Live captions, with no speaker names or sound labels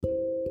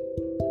Shri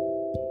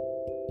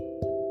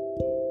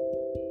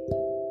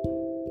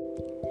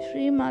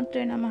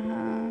Matre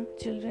Namaha,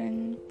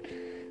 children.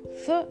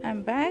 So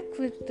I'm back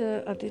with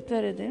the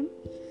Aditya rhythm.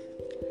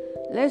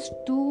 Let's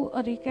do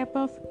a recap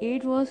of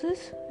 8 verses,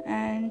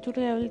 and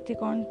today I will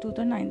take on to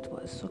the 9th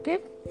verse. Okay,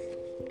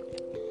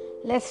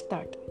 let's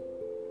start.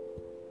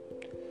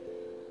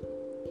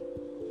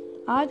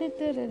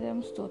 Aditya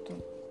rhythm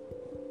stotram.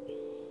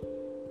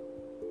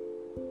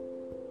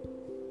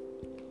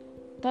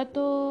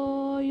 ततो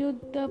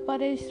युद्ध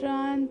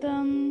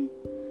परिश्रान्तं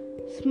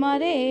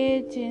स्मरे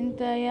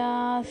चिन्तया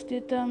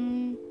स्थितं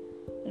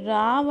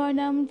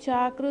रावणं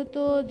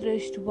चाकृतो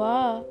दृष्ट्वा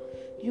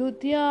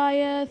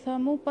युद्धाय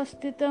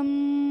समुपस्थितम्.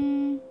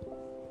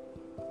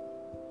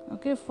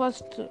 Okay,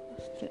 first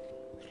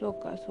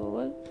shloka is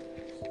over.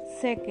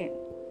 Second,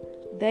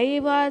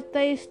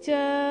 दैवतैश्च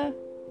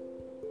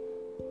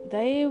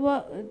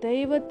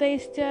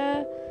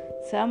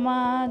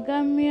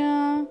समागम्य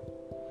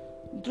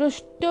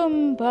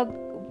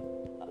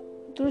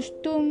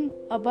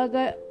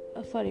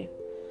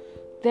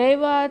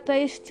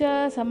दैवतैश्च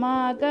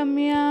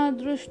समागम्य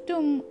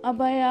द्रष्टुम्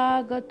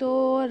अभयागतो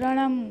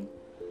रणम्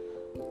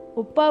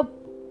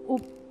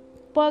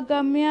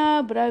उपगम्य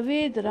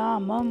ब्रवीद्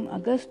रामम्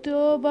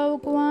अगस्त्यो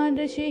भगवान्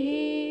ऋषिः.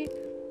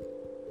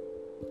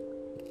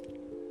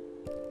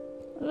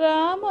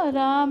 राम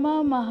राम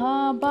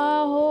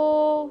महाबाहो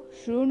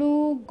शृणु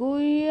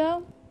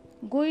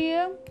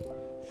गुह्यं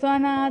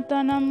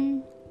सनातनं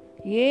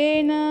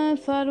येन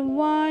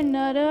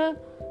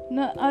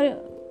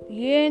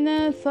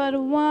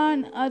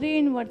सर्वान्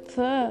अरिन्वत्स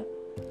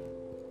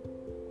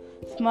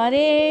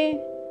स्मरे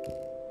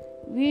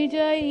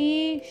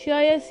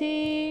विजयिष्यसि.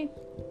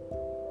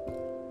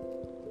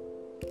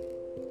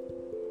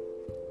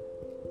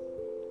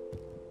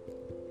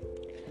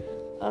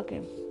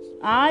 Okay.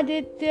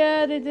 आदित्य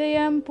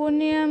हृदयं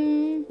पुण्यं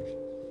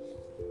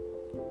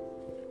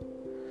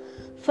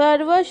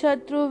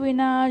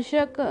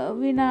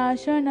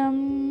सर्वशत्रुविनाशनं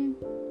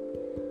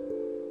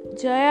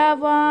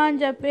जयावान्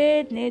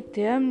जपेत्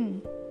नित्यम्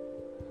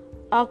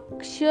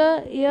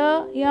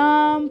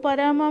अक्षययां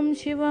परमं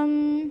शिवम्.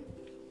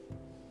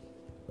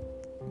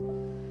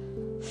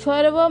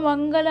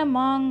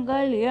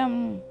 सर्वमङ्गलमाङ्गल्यं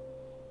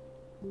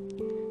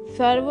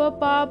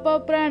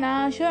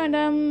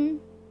सर्वपापप्रणाशनम्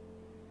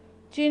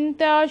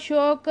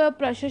चिन्ताशोक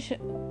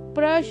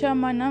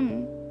प्रशमनम्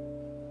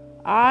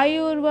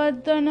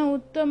आयुर्वर्धन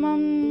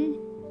उत्तमम्.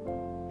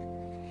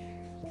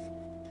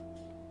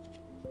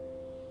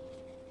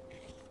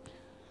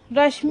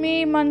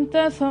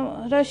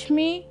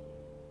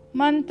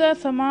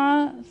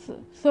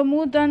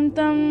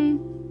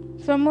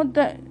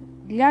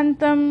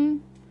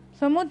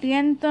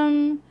 समुद्यन्तं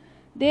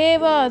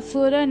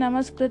देवासुर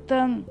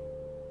नमस्कृतं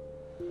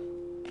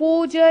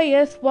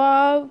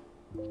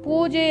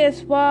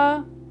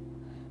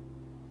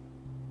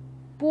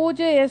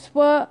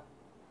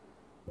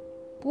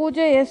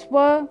पूजयस्व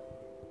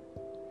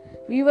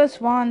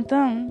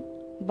विवस्वान्तं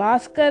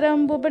भास्करं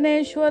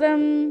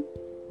भुवनेश्वरम्.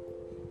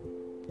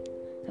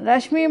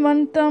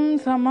 रश्मिमन्तं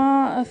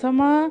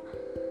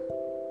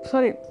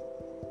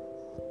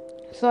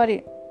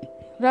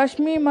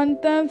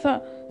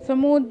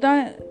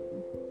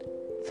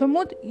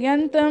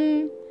समुद्यन्तं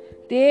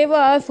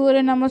देवासुर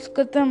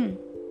नमस्कृतं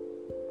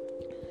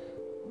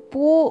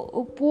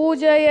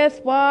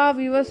पूजयस्व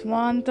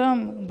विवस्वान्तं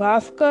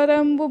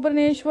भास्करं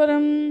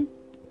भुवनेश्वरम्.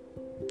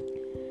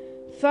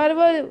 सर्व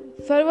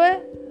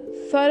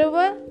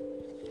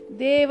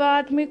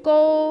देवात्मिको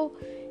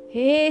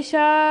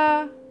हेषा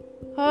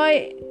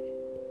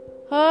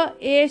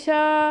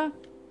एषा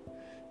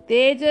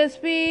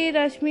तेजस्वी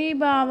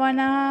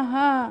रश्मिभावनाः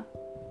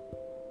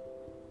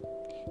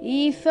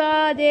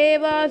ईसा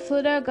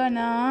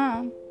देवासुरगणा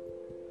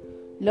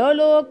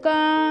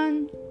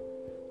लोकान्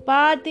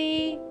पाति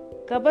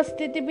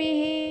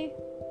गभस्थितिभिः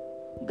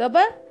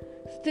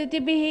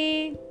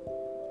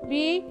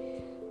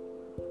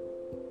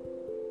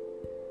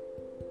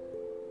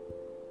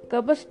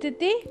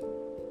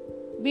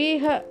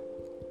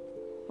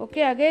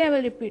Okay, again I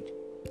will repeat.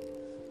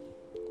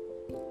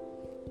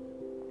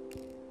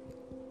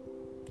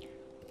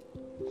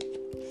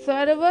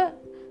 सर्व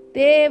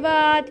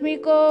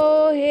देवात्मिको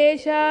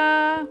हेषा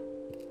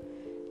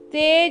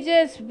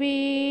तेजस्वी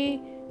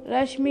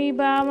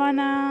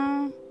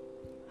रश्मिभावनाः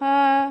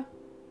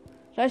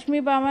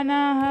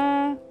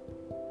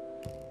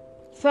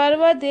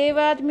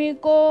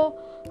सर्वदेवात्मिको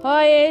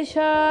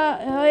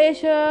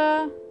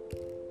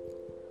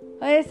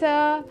ऐसा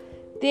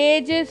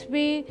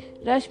तेजस्वी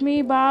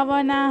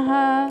रश्मिभावनाः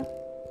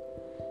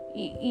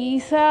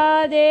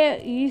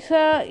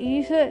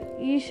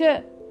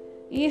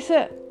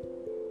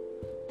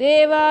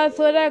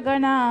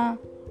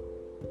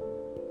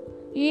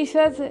ईश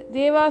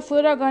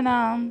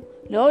देवासुरगणां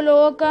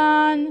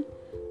लोकान्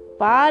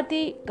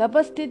पाति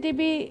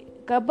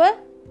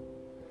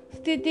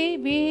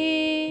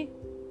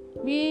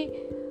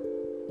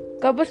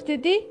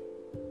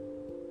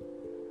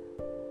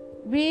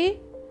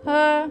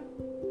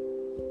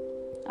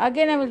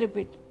Again I will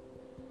repeat.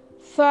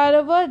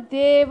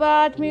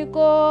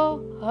 सर्वदेवात्मिको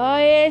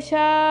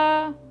हयेषा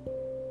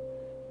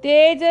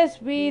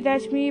तेजस्वी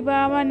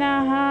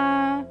रश्मिभावनः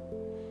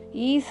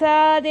ईसा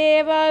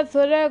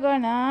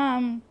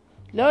देवासुरगणां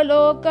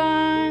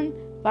लोकान्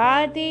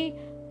पाति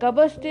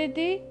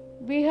कपस्थिति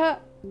विह.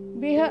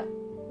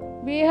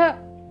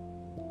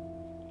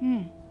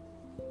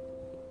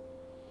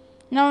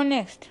 Now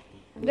next,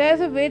 there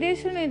is a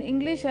variation in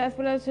English as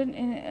well as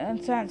in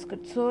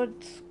Sanskrit, so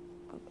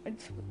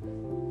it's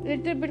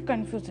little bit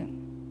confusing,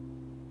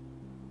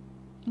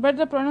 but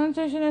the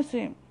pronunciation is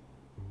same.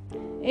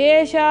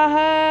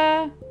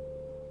 Eshaha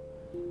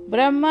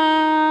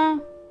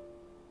Brahma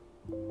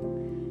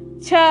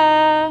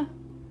cha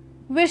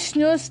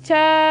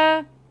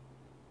Vishnuscha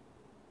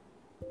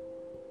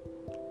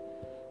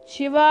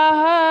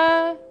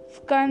Shivaha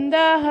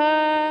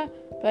Skandaha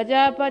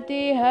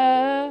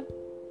Prajapatiha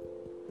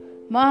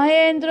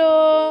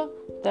Mahendro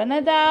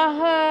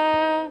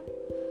Tanadaha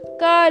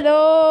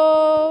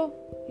Kalo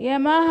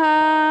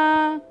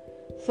Yamaha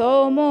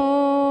Somo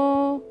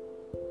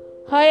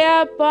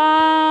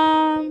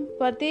Hayapam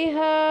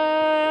Patiha.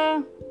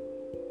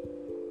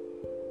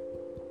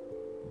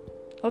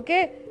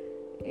 Okay,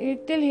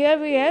 till here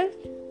we have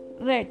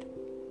read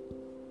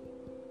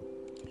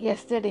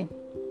yesterday.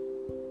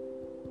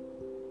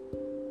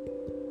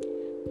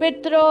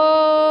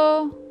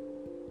 Pitro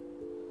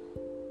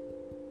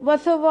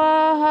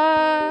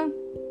Vasavaha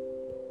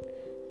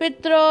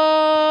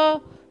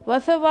Pitro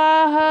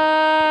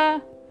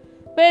Vasavaha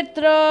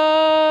Pitro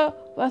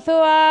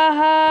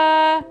Vasavaha.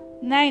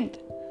 Ninth,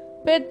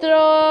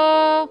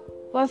 Pitro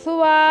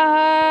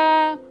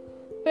Vasavaha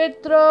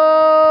Pitro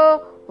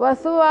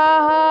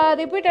Vasavaha.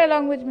 Repeat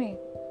along with me.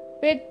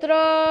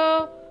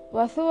 Pitro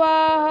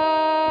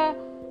Vasavaha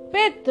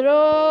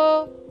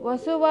Pitro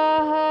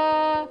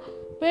Vasavaha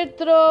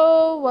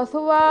Pitro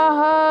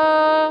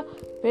Vasavaha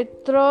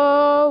Pitro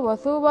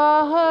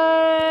Vasavaha.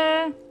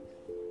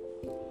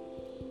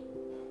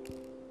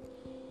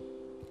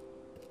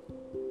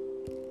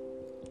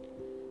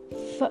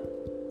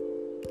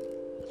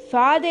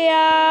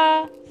 Sadhya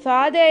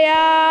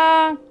Sadhya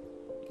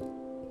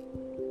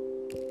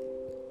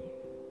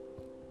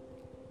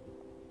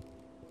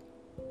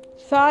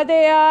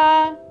Sadhya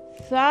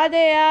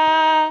Sadhya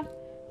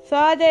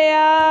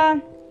Sadhya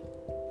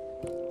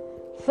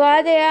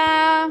Sadhya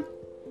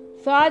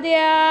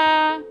Sadhya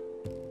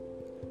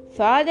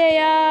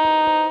Sadhya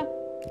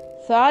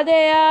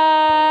Sadhya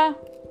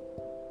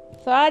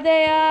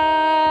Sadhya.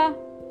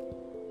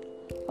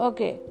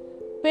 Okay.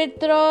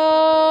 Pitro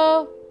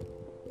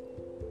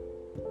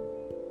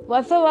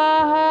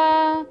Vasavaha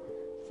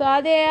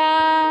Sadhya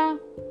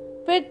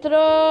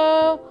Pitro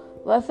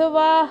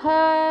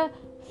Vasavaha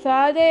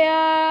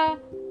Sadhya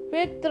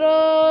Pitro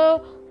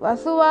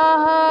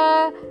Vasavaha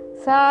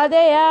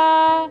Sadhya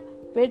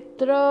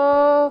Pitro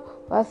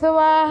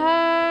Vasavaha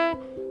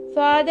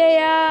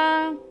Sadhya.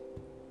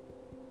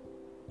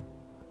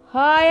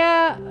 Haya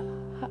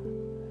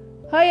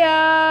Haya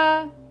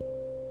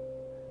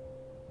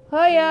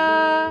Haya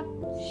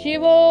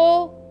Shivo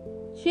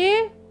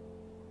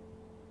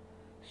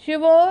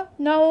Shivo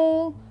no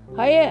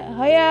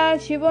Haya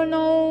Shivo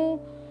no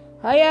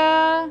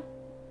Haya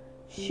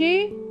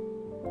Shiva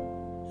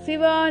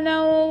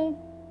no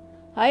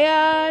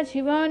Haya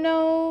Shiva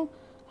no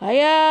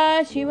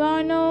Haya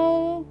Shiva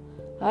no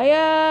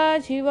Haya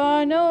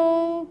Shiva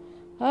no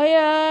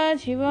Haya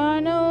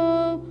Shiva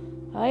no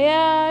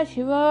Haya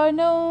Shiva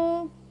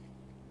no.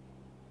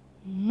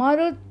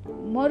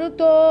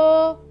 Maruto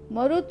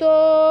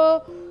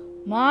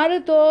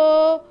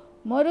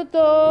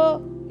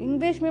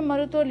English में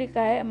मरुतो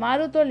लिखा है,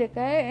 मारुतो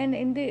लिखा है, and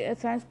Hindi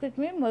Sanskrit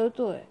में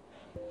मरुतो है.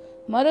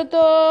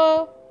 मरुतो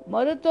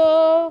मरुतो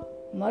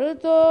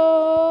मरुतो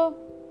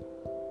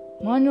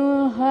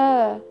मनुह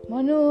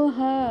मनुह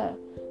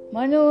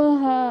मनुह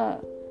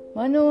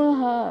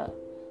मनुह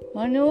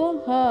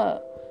मनुह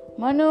मनुह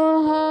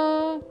मनुह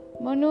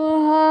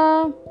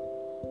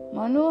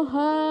मनुह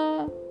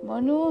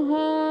मनुह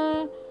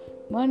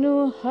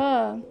मनुह.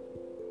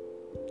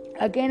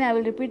 Again I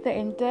will repeat the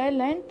entire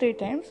line 3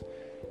 times.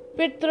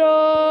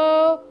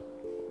 Pitro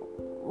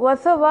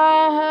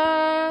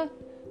Vasavaha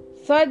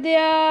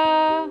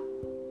Sadhya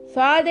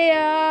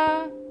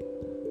Sadhya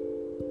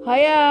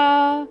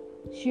Haya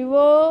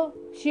Shiva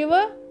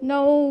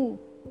no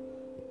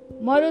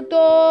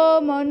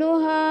Maruto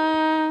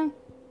Manuha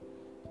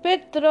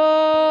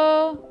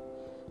Pitro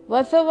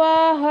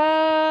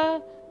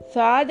Vasavaha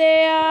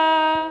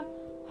Sadhya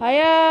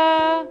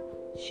Haya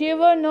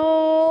Shiva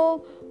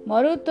no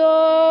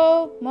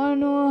Maruto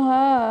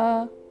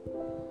Manuha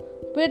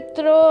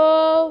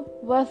Pitro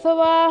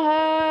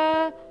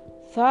Vasavaha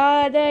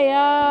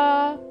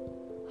Sadhya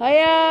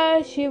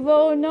Haya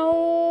Shiva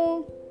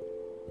no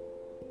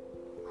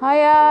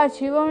Haya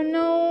Shiva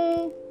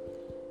no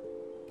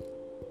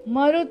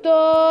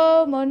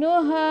Maruto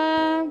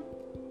Manuha.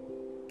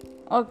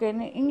 Okay,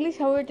 in English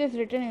how it is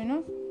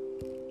written,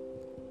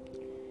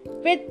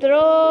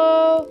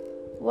 Pitro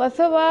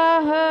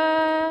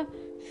Vasavaha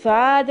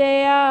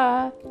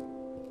Sadhya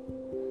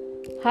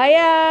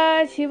हया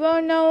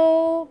शिवनो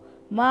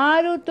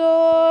मारुतो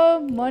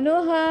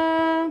मनुः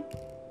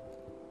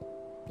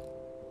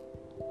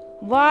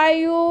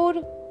वायुर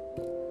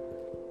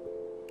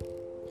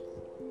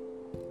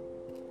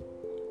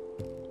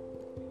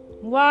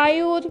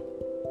वायुर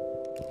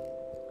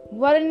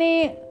वर्णे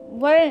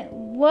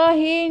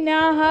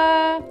वहिनः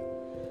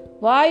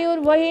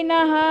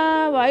वायुर्वहिनः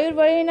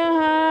वायुर्वहिनः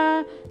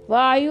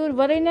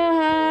वायुर्वरिणः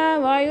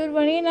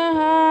वायुर्वरिणः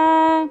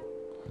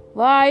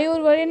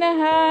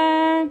वायुर्वरिणः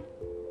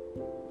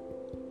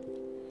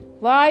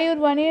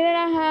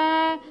वायुर्वरिणः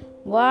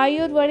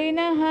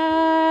वायुर्वरिणः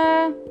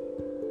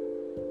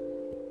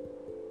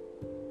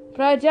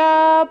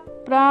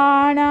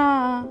प्रजाप्राणा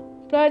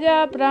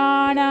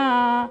प्रजाप्राणा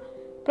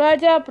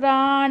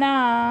प्रजाप्राणा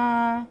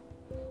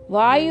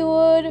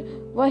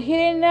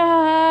वायुर्वहिनः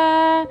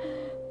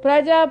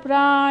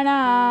प्रजाप्राणा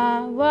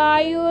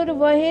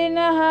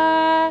वायुर्वहिनः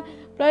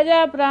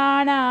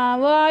प्रजाप्राणा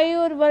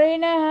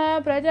वायुर्वहिनः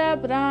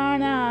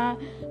प्रजाप्राणा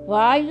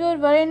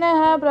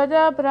वायुर्वहिनः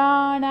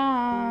प्रजाप्राणा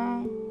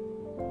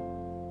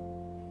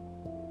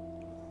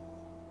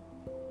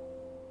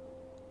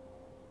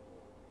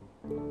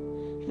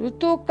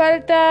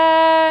ऋतुकर्ता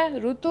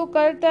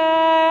ऋतुकर्ता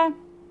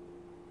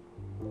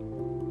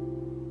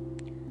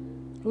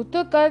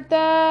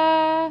ऋतुकर्ता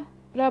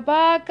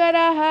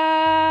प्रभाकरः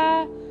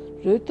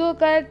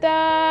ऋतुकर्ता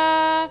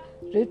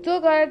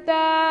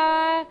ऋतुकर्ता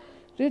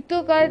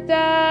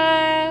ऋतुकर्ता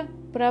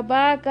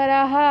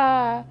प्रभाकरः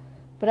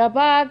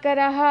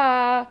प्रभाकरः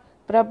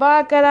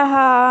प्रभाकरः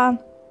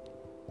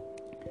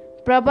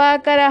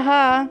प्रभाकरः.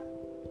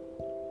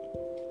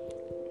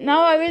 Now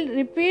I will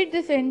repeat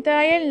this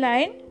entire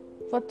line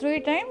for 3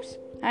 times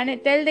and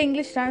tell the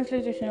English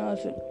translation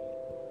also.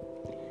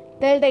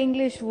 Tell the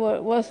English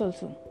verse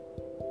also.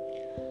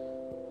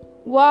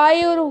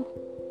 वायुर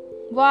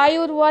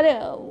वायुर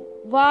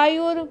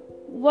वायुर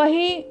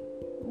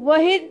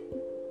वहिर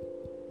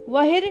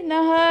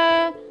वहिर्नः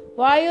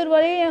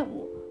वायुर्वहिनः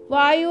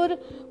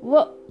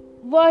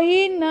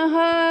वायुर्वहिनः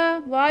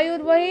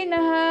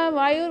वायुर्वहिनः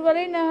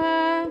वायुर्वहिनः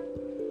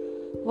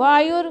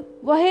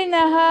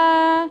वायुर्वहिनः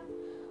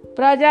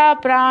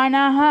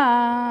प्रजाप्राणः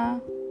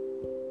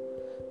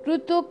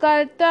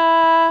ऋतुकर्ता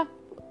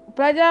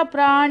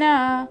प्रजाप्राण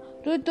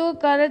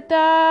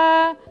ऋतुकर्ता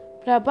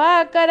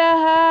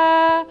प्रभाकरः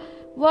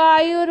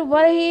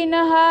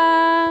वायुर्वहिनः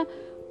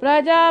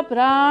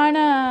प्रजाप्राण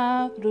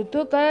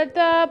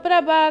ऋतुकर्ता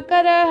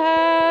प्रभाकरः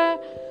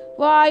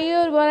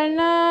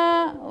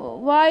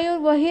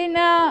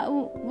वायुर्वहिनः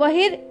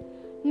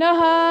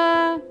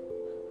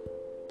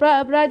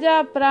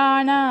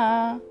प्रजाप्राण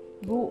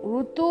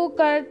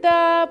ऋतुकर्ता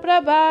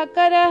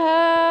प्रभाकरः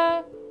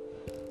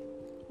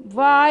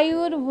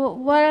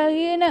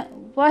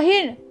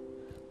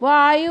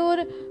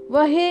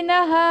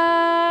वायुर्वहिनः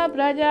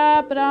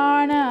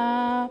प्रजाप्राण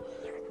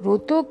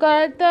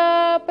ऋतुकर्ता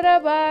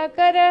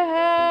प्रभाकरः.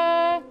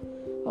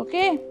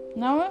 Okay,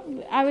 now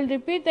I will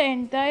repeat the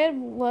entire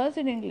verse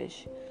in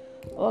English.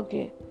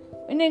 Okay,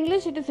 in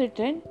English it is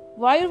written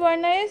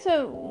Vayurvarna is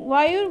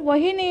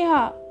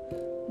Vayurvahiniha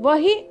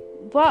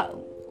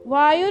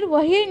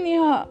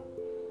Vayurvahiniha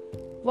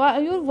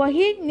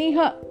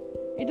Vayurvahiniha.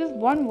 It is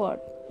one word.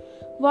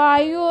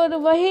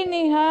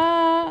 Vayurvahiniha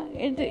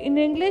in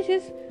English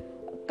is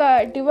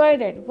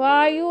divided.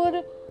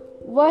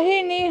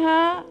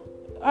 Vayurvahiniha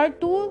are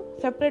 2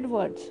 separate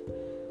words.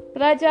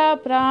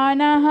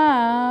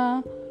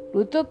 Prajapranaha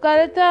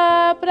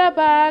Rutukarta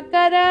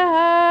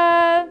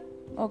Prabhakaraha.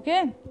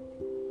 Okay.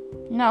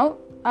 Now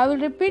I will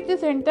repeat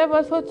this entire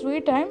verse for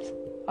 3 times.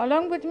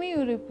 Along with me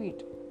you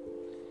repeat.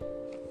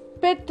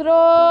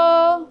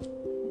 Pitro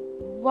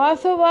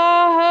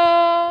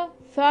Vasavaha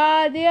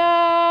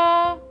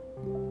Sadhya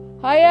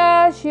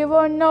Haya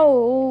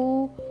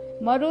Shivano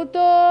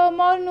Maruto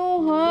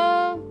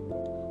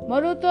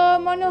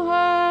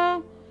Manuha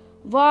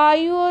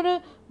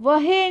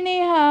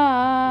Vayurvahiniha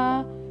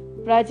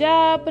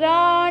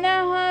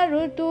Prajapranaha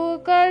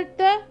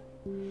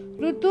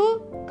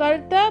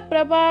Rutukarta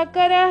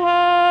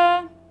Prabhakaraha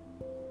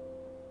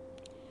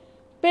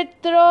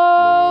Pitro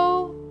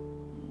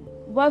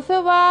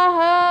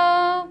Vasavaha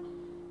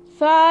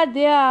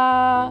Sadhya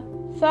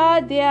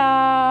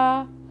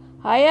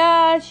Haya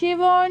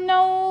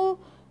Shivano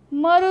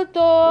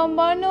Maruto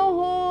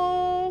Manuhu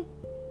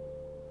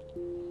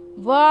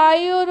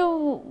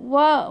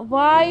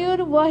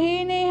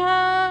Vayurvahiniha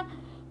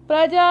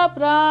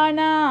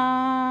Prajaprana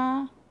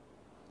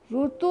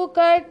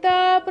Rutukarta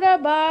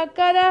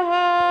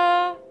Prabhakaraha.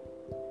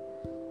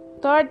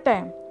 Third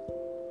time.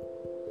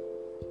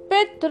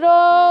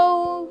 Pitro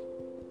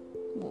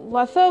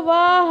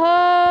Vasavaha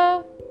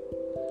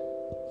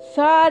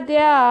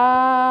Sadhya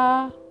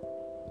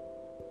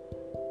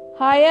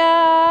Haya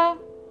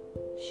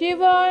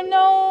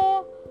Shivano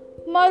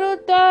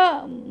Maruto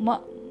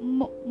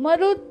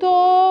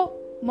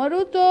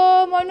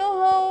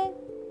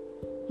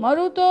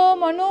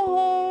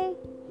Manuhu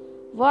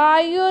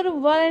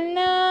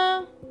Vayurvarna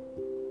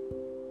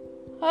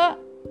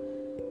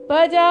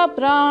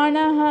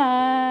Prajapranaha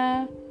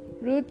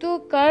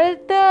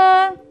Rutukarta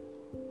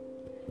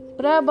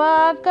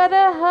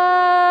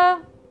Prabhakaraha.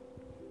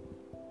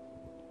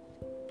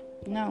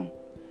 Now,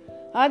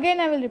 again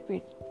I will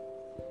repeat.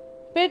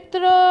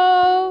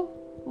 Pitro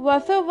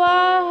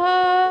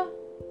Vasavaha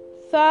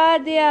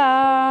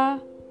Sadhya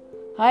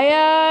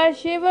Haya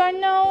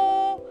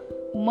Shivano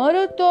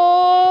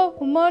Maruto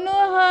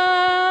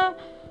Manuha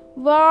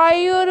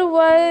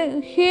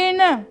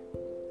Vayurvarhina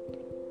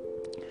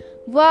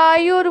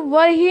Varhina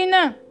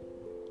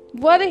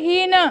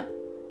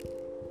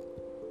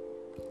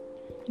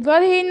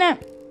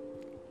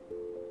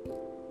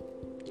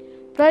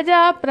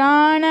Praja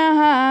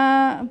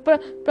Pranaha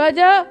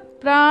Praja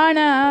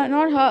Prana,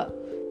 not her.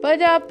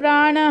 Praja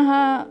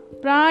Pranaha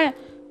Praja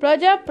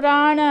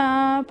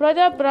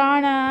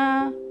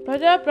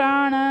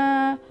Prana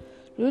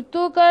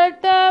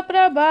Rutukarta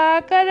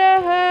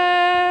Prabhakaraha.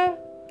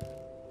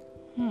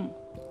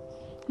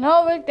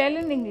 Now we'll tell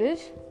in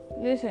English.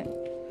 Listen.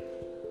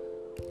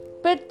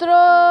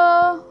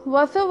 Pitro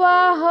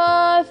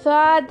Vasavaha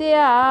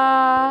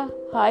Sadhya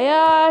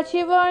Haya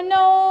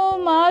Shivano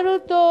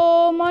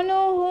Maruto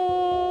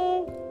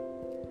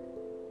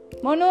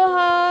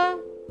Manuha.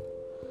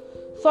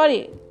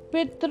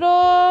 Pitro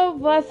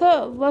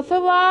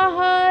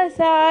Vasavaha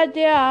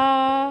Sadhya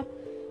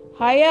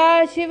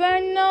Haya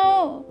Shivano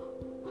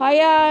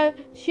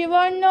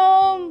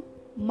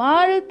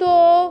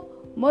Maruto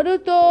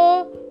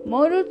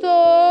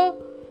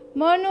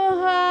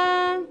Manuha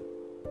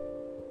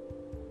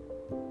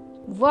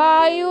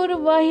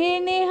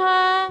Vayurvahiniha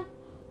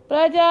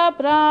Praja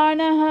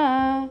Pranaha.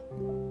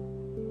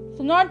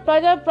 So not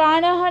Praja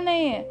Pranaha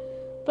nahi hai.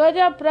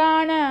 Praja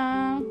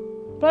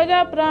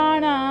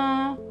Prana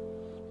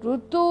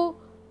Rutu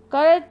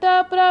Karta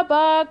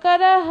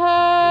Prabhakaraha.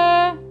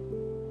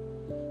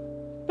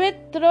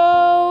 Pitro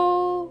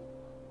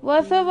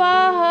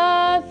Vasavaha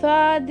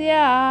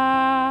Sadhya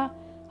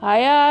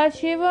Haya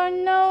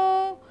Shivano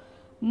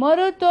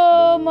Maruto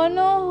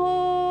Manuha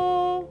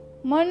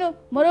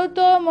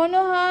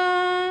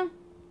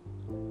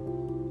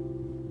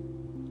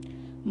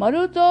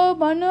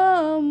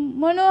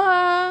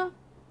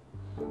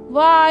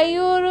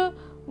Vayur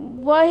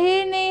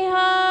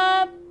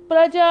Vahiniha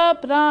Praja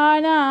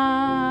Prana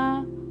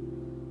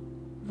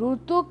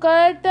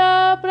Rutukarta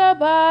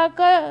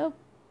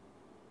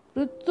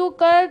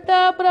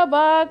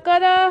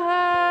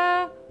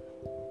Prabhakaraha.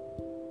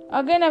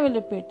 Again I will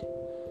repeat.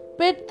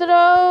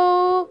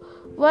 Pitro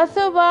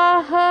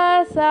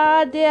Vasavaha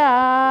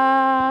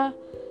Sadhya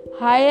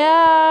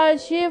Haya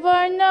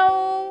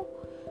Shivano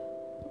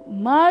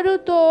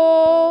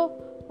Maruto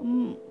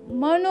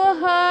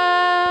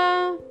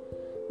Manuha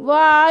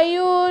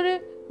Vayur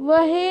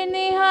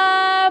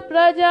Vahiniha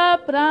Praja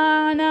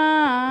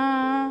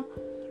Prana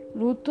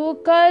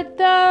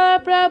Rutukarta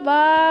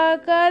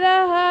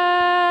Prabhakaraha.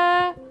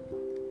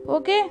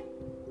 Okay?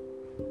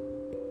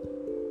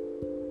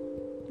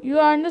 You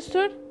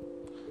understood?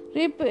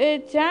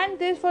 Chant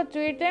this for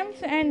 3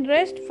 times and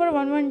rest for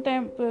one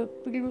time.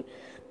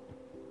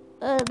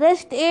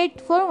 Rest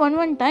 8 for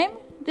one time.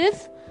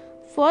 This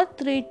for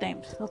 3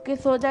 times. Okay,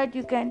 so that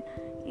you can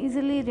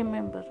easily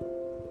remember.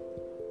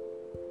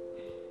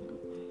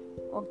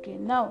 Okay,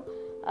 now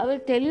I will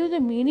tell you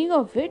the meaning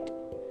of it.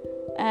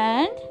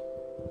 And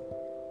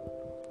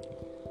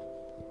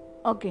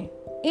okay,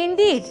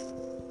 indeed,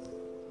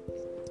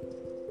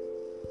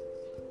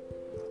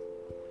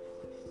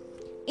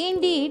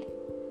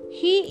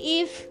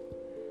 he is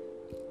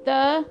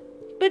the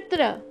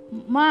Pitra,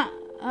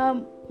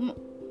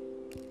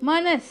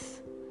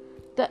 Manas,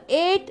 the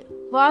 8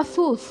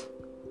 Vasus,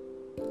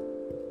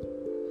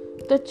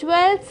 the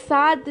 12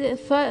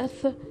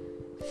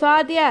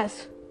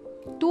 Sadhyas,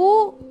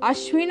 2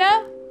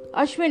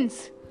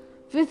 Ashwins,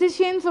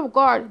 physicians of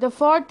God, the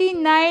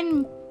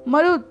 49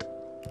 Manu,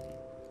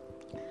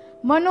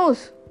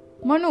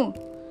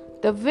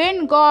 the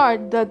wind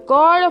god, the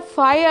god of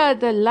fire,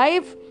 the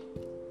life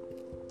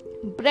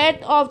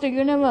breath of the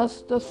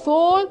universe, the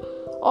soul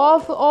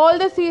of all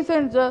the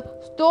seasons, the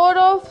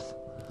storehouse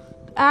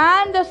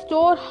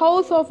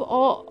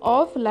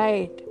of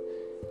light.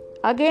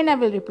 Again I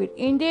will repeat.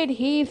 Indeed,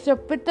 he is the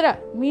Pitra,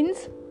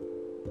 means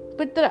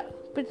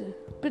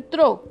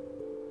Pitro,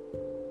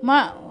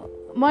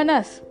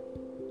 Manas,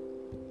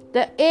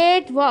 the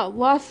 8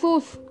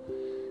 Vasus,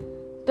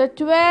 the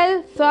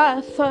 12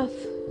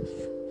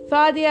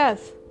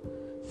 Sadhyas,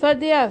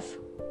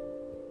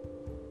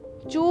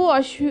 2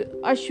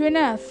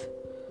 Ashwinas,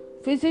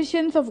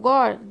 physicians of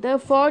God, the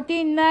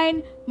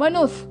 49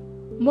 Manu,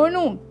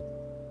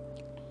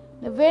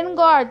 the wind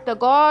god, the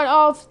god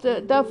of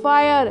the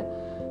fire,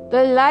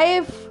 the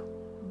life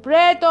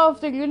breath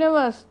of the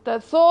universe, the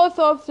source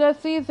of the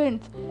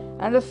seasons,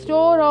 and the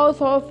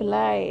storehouse of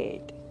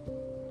light.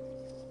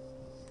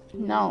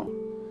 Now,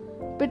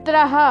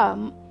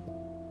 Pitraha,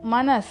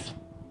 Manas,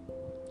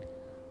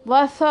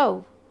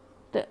 Vasava,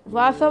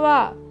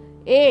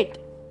 8,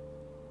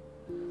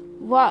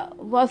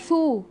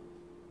 Vasus,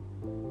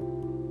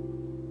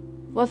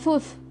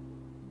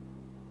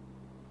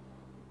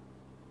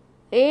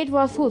 8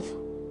 Vasus,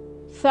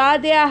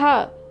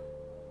 Sadhyaha,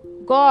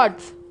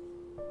 gods,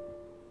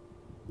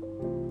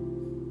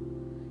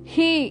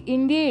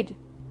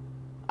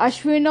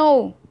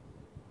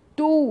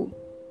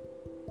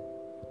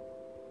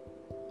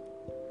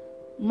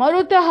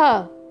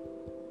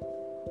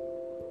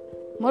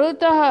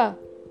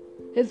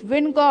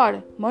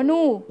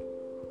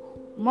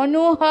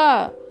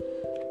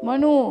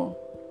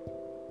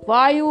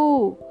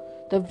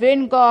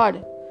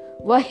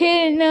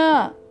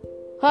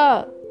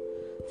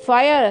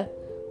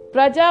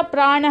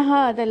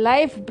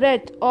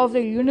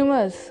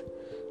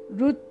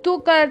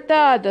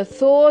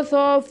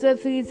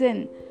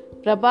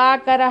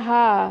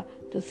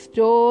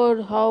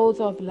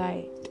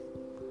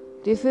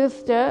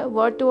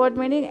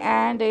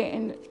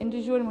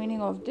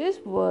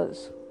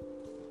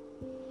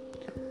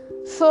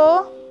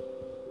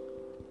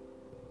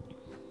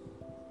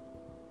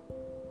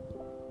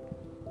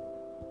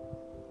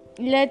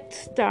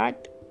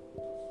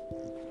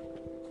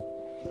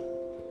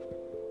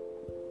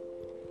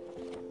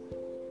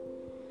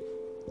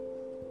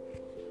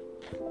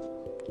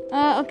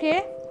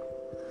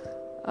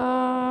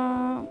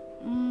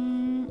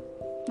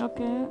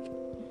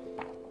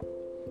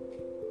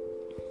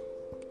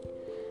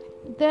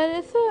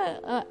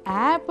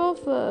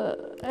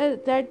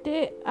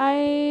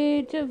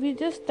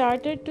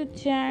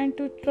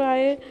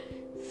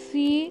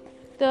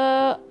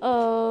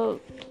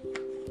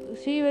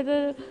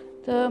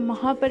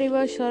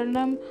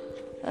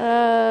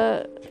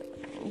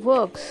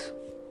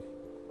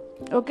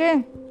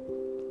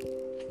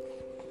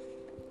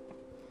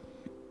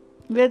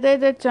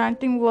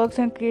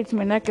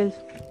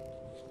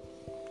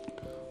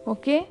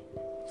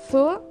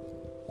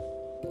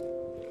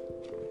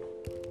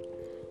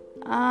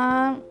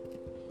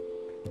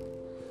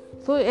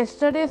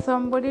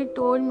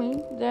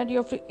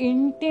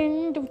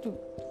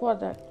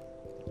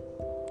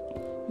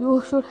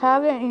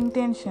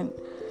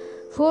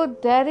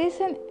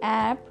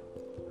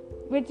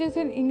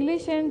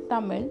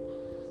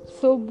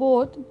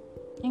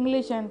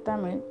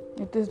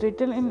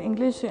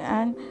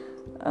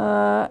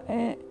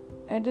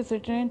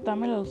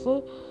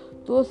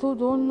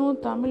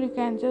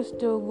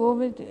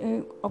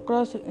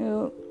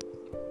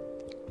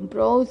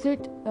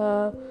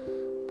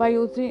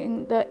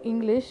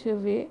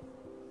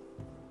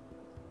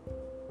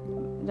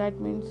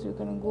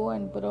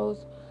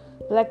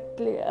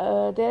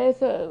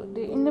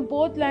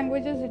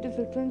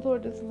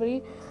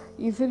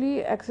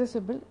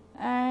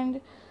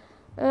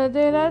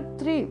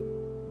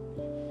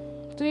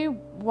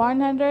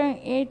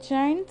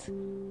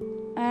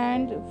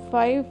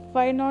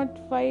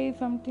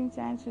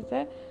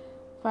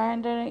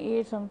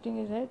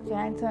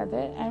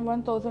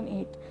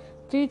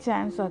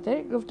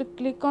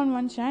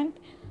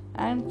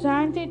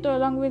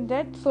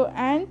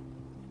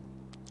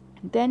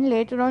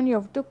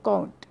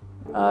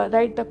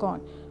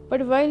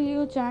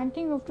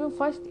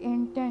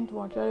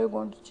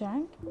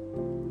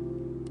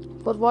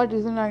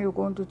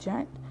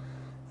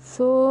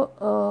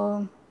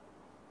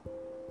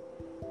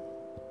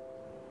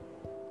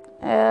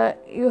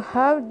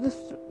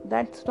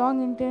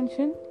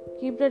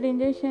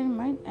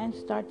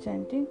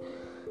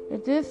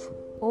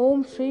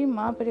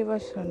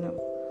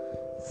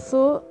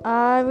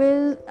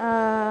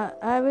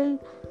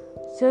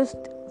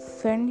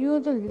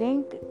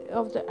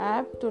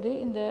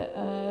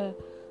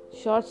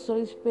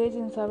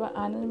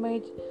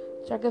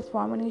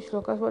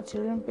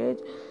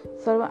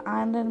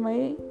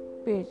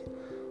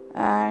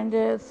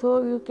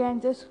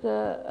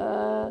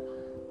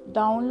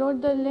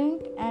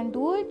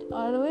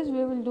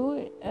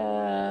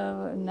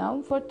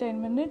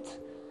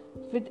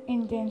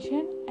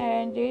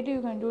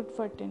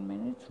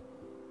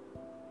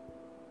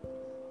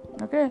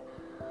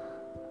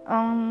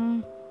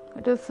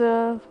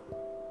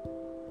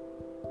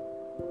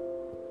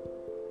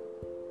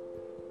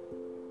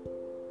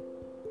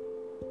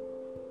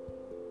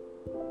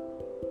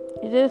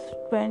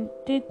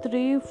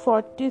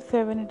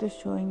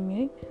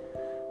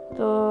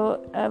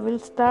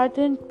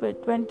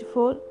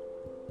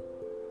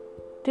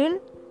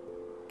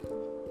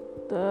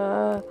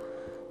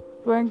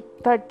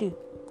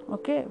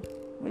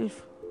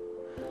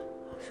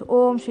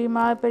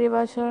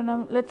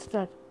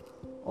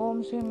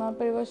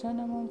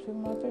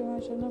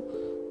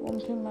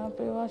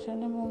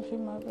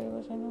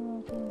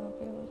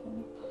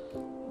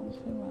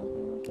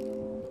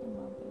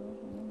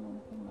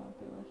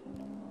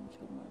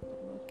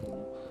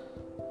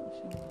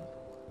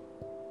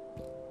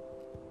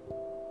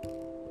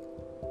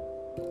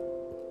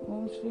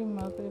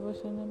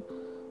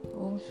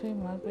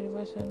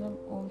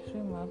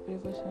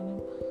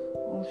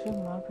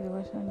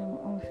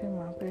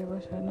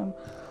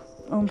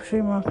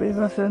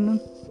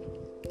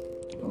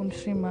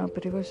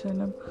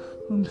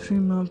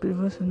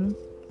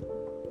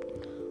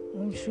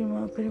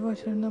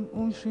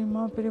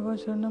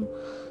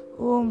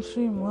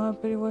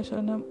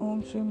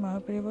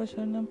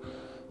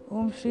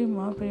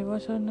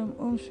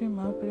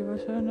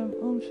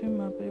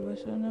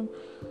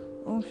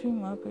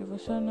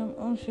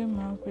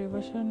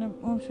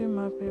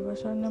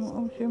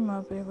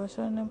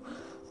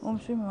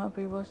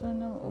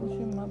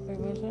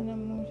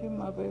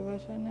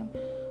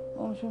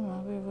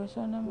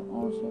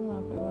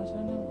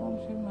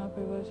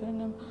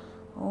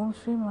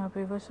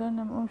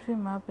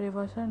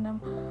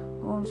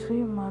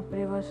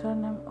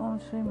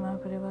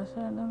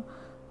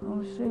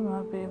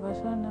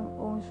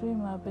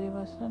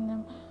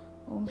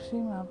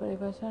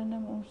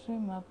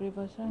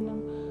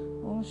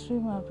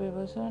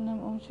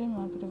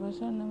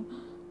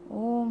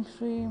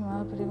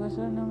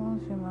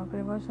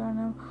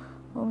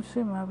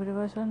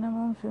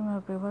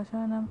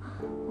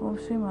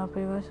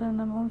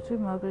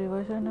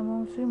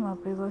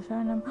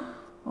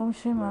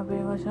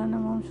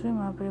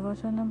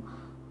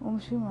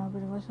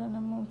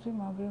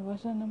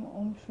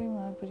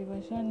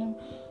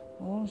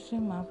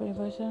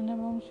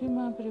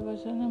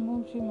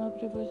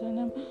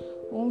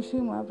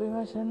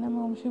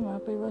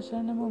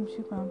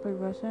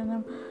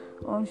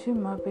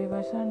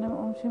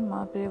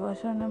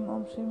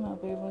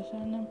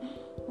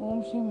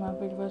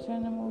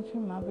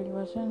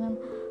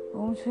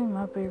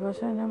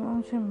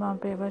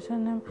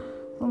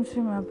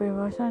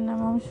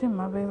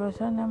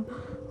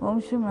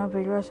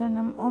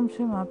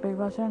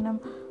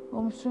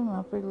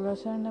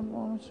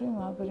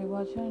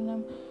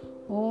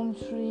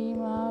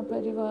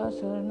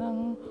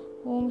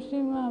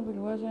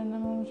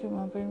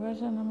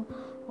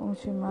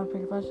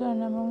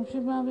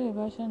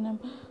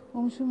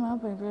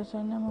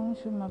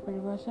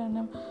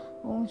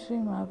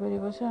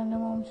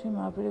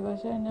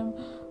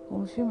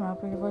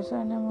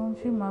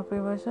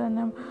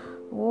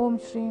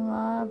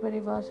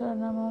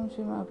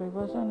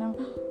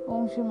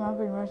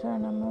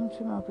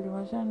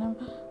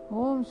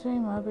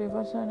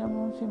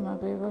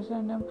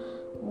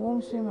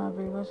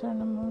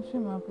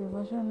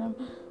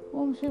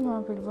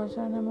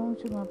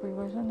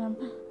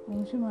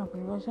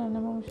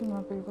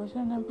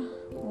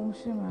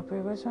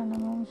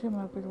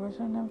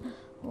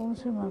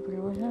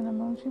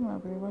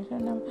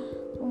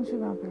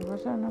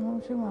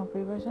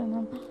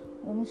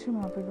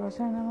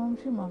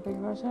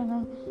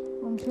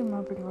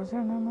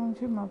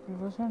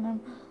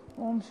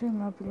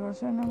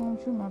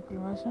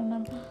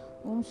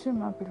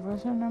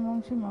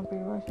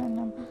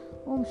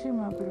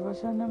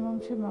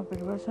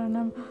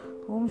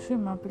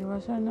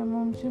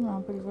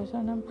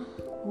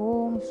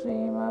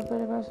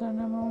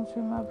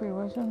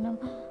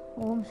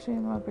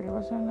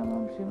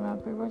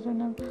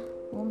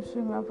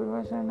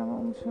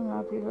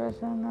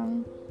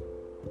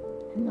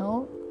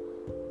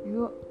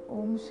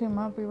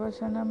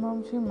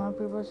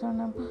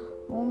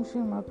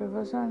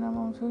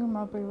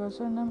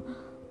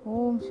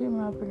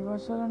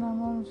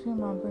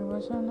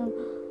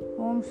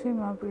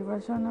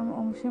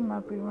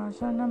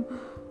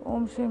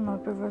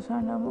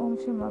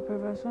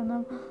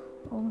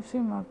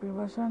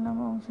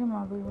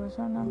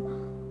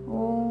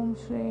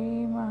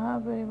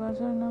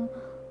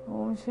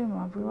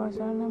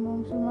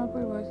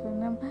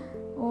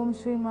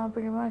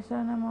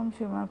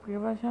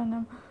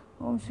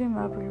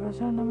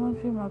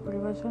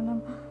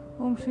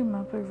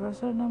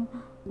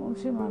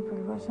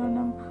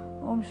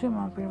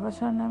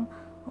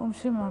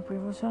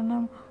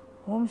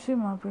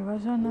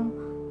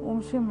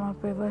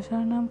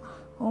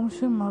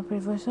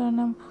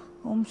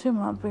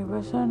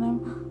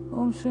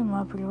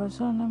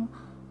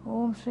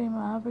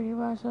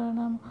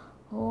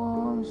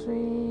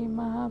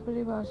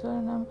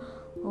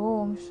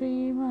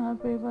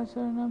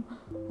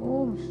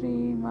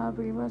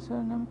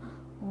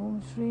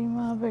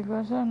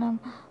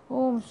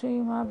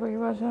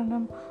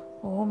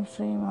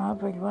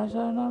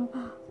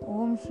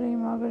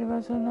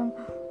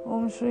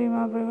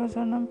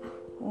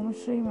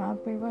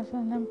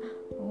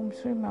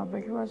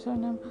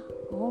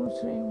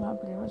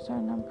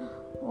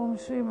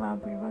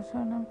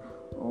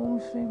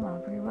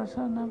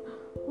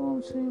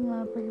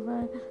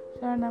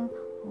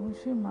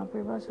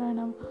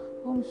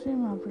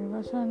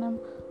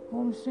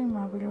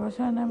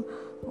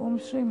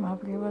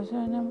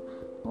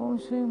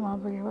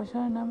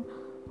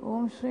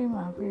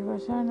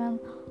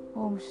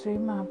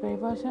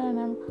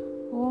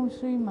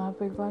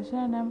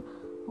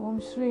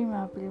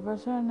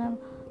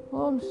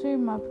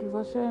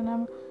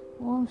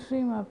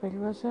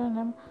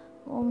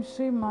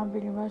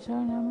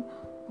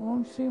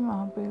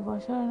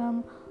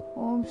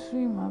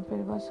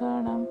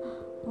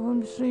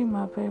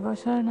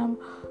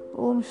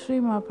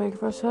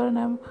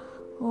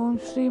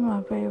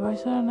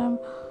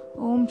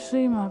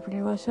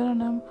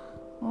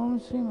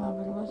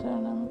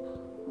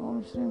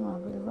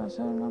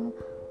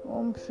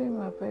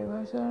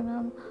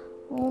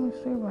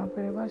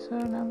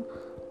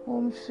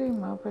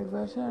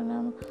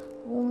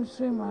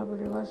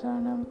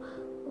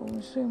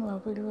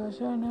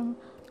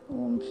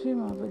 Om Shri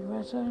Mahaprabhu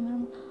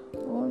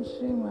Om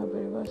Shri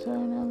Mahaprabhu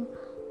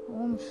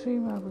Om Shri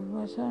Mahaprabhu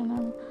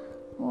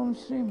Om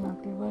Shri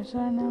Mahaprabhu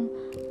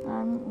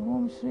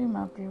Om Shri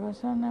Mahaprabhu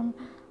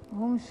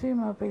Om Shri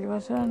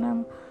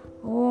Mahaprabhu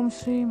Om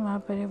Shri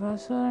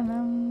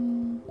Mahaprabhu.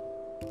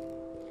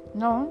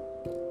 Now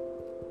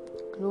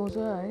close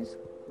your eyes.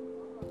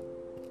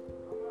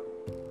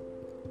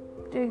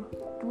 Take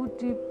 2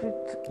 deep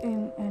breaths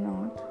in and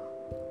out.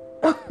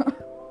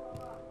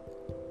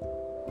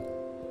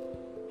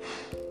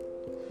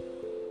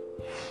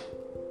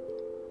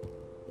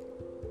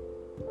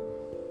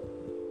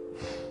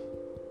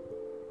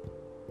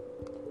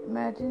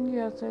 Imagine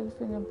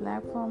yourself in a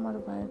black form or a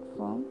white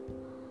form.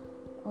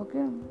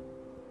 Okay?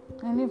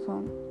 Any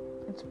form.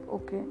 It's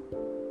okay.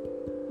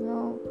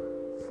 Now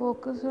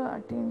focus your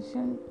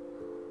attention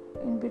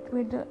in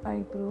between the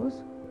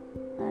eyebrows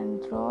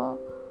and draw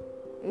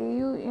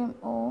AUM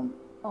Om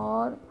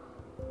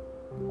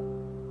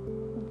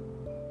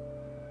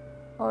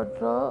or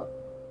draw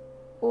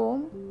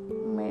Om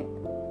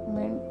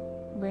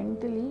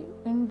mentally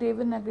in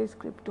Devanagari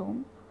script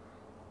Om.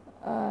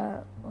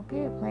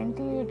 Okay,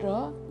 mentally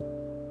draw.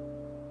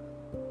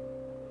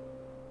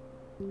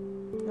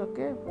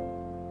 Okay.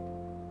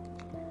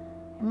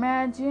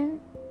 Imagine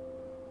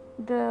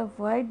the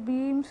white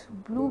beams,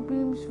 blue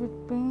beams with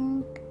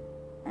pink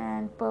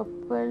and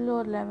purple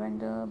or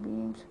lavender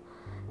beams,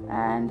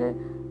 and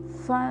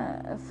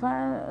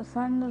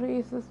sun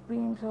rays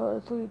beams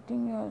also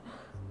hitting your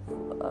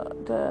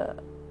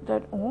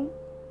that Om,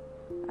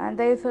 and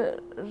there is a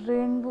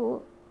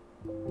rainbow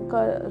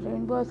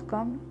has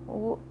come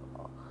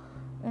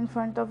in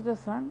front of the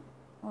sun.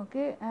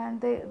 Okay,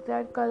 and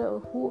that color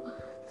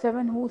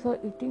 7 who's are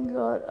hitting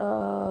your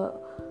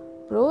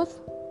brows,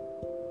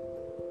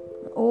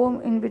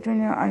 Om in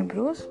between your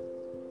eyebrows,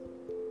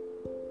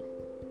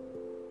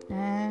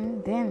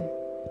 and then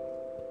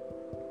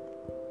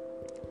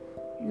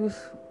you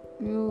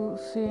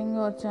sing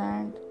your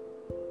chant,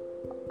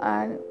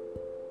 and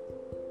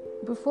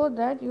before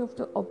that you have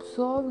to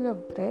observe your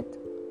breath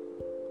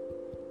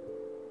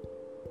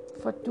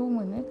for 2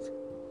 minutes.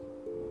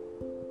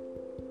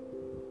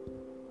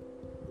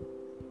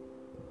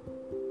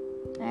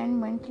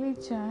 And mentally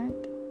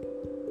chant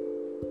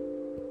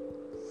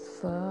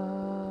Sa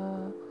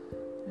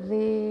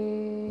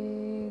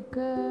Re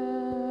Ga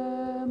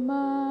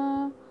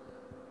Ma.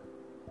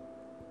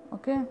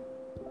 Okay?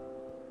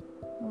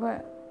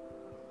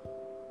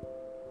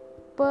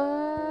 Pa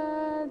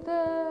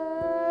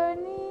Da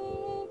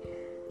Ni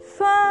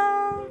Sa.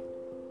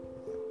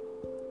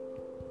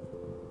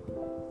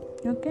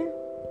 Okay?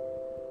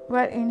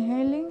 While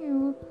inhaling,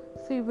 you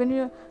see when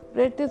your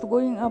breath is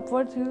going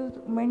upwards, you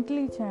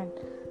mentally chant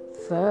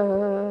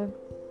Sa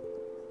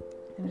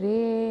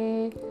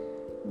Re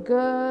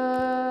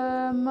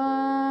Ga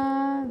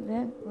Ma.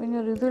 Then when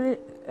you're really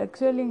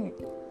exhaling it,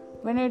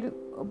 when your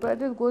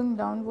breath is going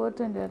downwards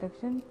in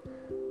direction,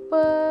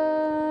 Pa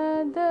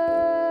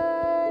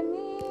Da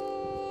Ni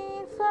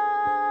Sa.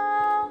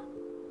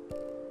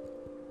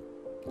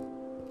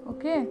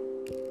 Okay,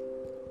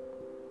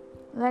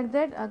 like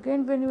that.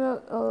 Again, when you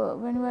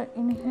are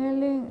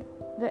inhaling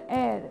the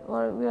air,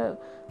 or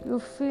you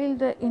feel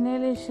the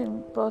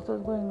inhalation process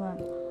going on.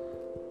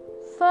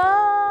 Sa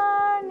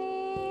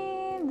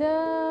Ni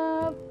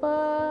Da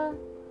Pa.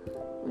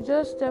 You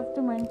just have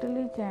to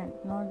mentally chant,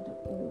 not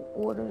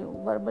orally,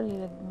 verbally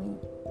like me.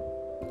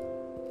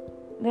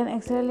 Then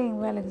exhaling,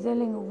 while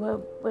exhaling,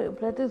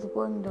 breath is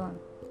going down.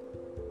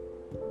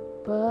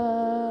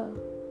 Pa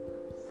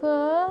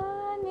Sa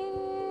Ni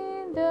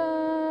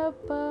Da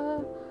Pa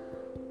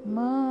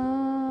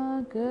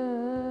Ma Ga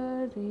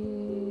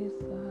Re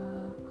Sa.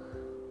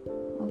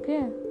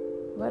 Okay,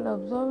 while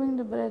observing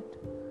the breath.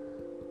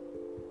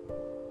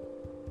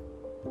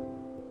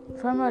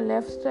 From our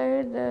left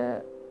side,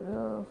 the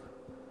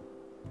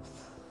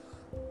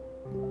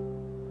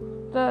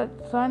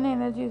sun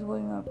energy is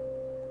going up.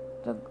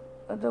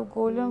 The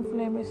golden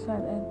flame is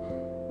sun,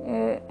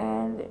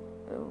 and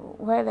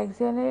while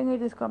exhaling,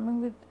 it is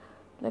coming with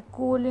like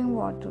cooling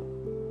water.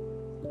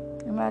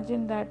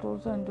 Imagine that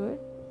also and do it.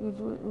 You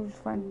will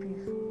find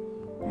peace.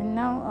 And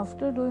now,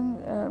 after doing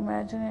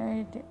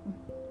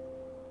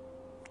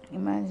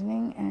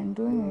imagining and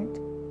doing it,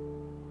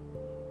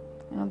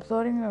 and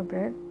observing your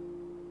breath.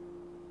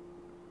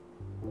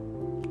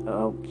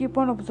 Keep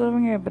on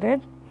observing your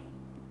breath.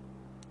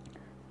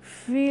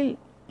 Feel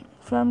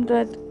from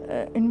that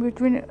in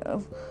between,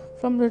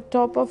 from the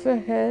top of your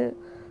head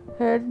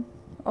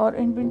or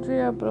in between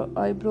your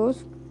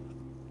eyebrows,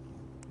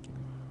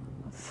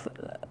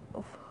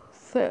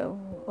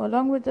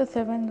 along with the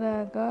 7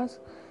 ragas,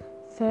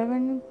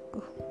 7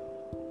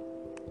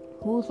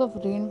 hues of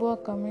rainbow are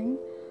coming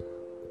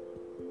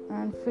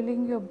and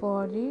filling your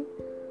body.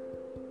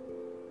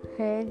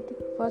 Head,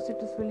 first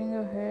it is filling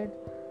your head,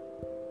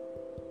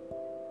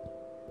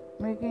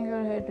 making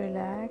your head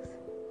relax.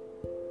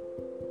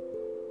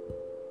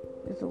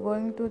 It's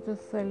going to the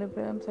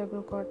cerebellum,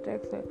 cerebral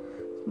cortex,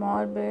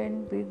 small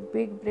brain,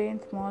 big brain,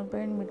 small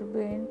brain, middle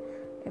brain,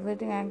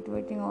 everything,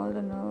 activating all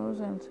the nerves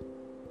and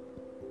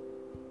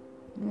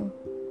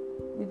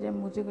with a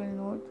musical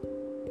note.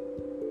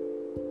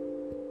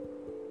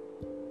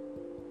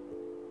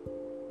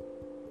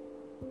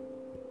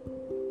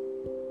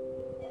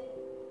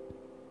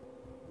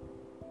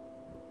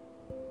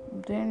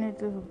 Then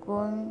it is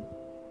going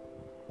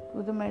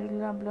to the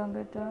medulla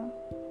oblongata,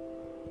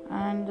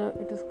 and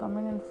it is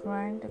coming in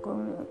front,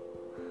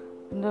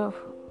 in the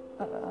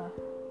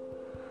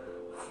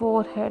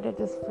forehead. It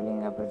is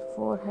filling up its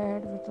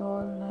forehead with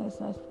all nice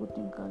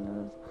putting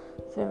colors,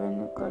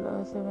 7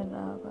 colors, 7 colors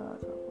are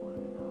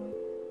pouring down.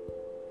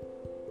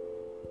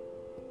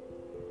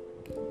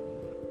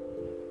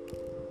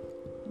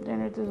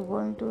 Then it is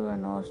going to the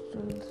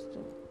nostrils.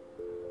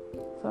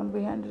 From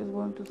behind it is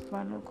going to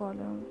spinal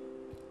column.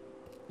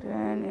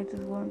 Then it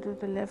is going to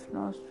the left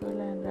nostril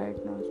and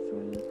right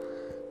nostril,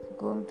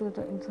 going to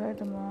the inside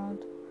the mouth,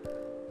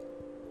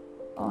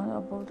 on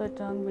above the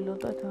tongue, below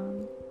the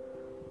tongue,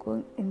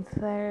 going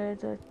inside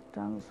the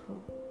tongue's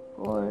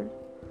hole,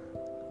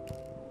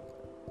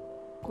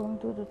 going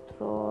to the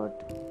throat,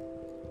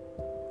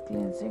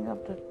 cleansing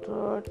up the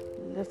throat,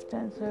 left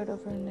hand side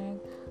of her neck,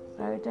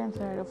 right hand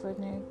side of her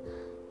neck,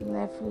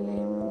 left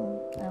limb,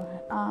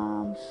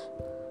 arms,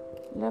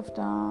 left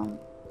arm,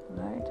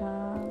 right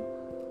arm,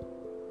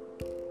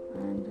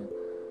 and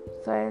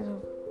side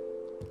of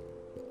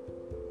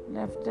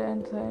left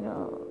hand side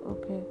of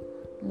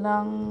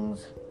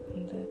lungs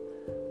and the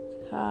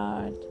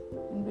heart,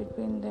 in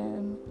between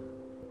them,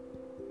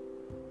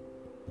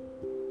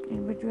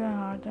 in between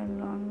heart and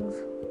lungs.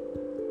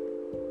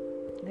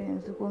 Then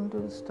it's going to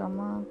the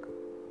stomach,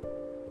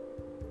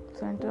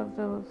 center of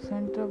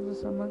the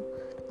stomach,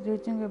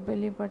 reaching a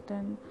belly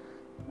button,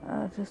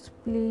 the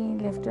spleen,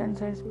 left hand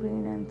side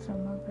spleen and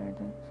stomach, right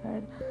hand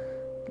side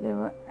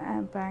liver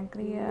and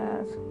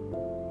pancreas,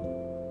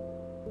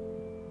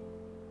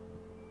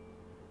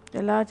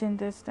 the large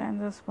intestine,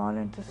 the small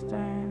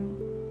intestine,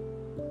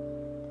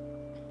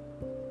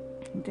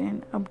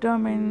 then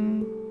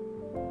abdomen,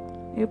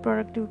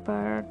 reproductive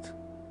parts,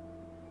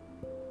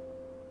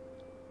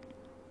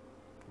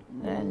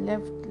 then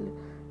left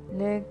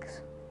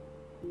legs,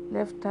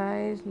 left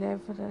thighs,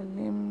 left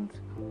limbs,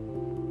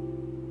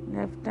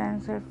 left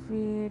hand side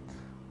feet,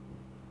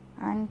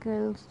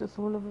 ankles, the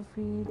sole of the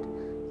feet,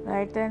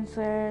 right hand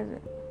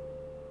side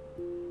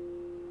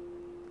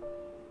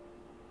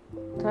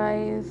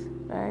thighs,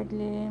 right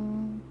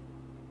limb,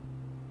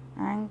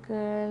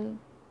 ankle,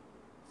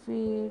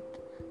 feet,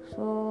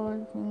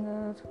 sole,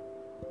 fingers.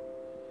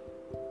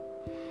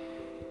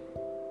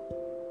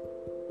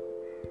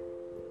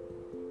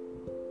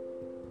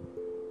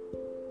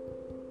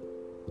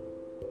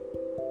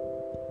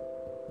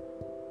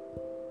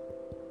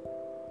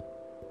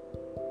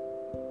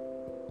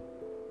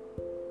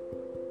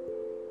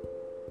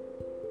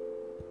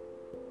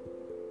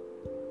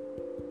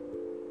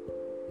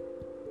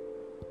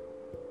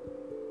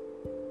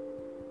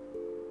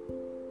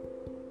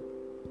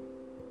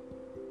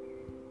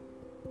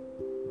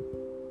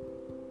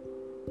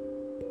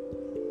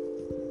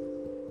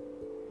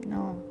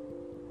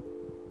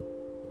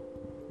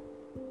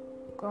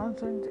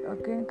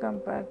 Again come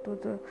back to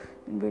the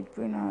in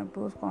between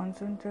eyebrows,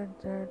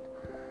 concentrate that,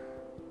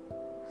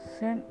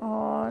 send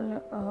all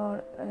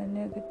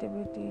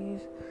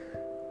negativities,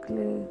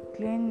 clean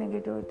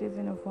negativities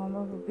in a form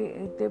of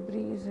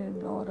debris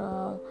and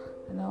aura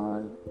and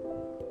all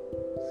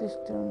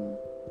system,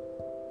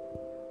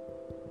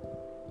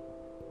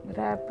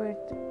 wrap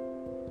it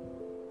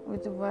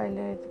with the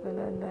violet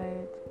color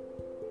light,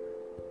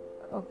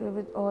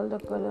 with all the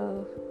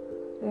colors,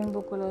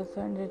 rainbow colors,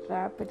 send it,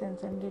 wrap it and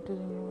send it to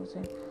the universe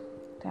and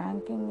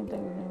thanking the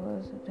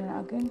universe. Then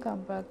again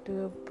come back to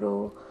your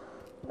brow.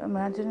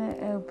 Imagine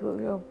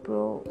your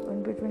brow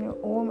in between your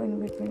Om, in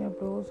between your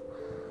brows,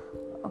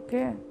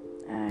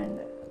 and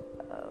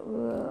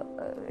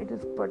it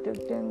is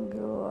protecting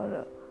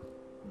your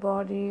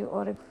body,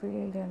 auric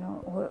field,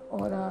 or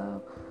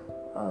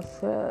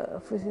a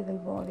physical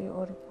body,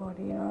 auric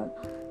body,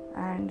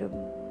 and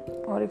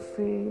auric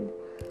field,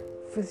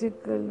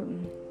 physical,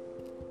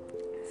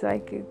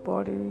 psychic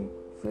body,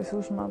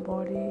 Sushma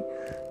body.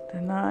 The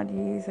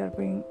nadis are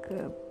being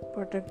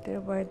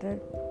protected by that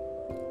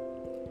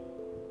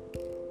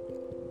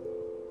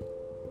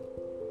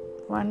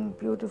one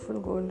beautiful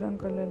golden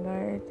color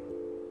light.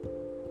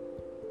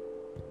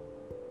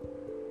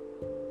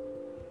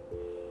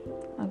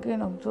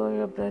 Again observe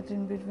your breath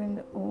in between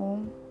the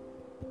Om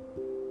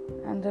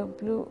and the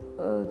blue,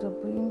 the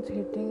beams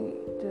hitting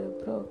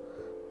the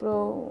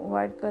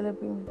white color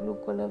beam, blue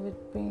color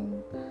with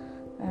pink,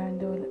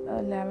 and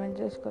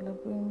lavender color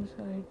beams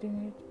are hitting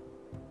it.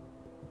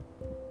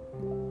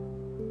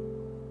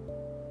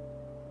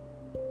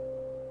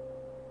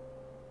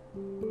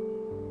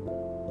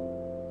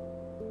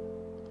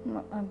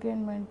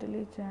 Again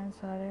mentally chant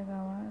Sare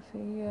Gama,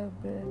 see your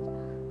breath,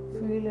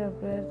 feel your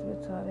breath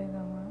with Sare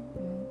Gama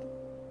in it.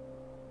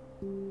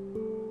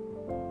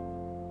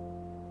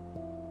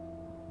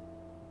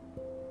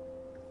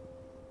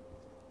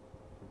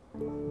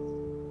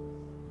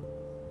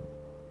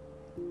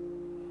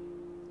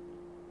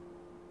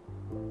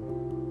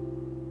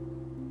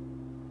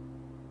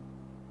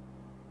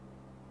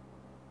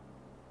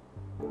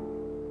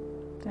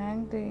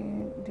 the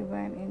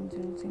divine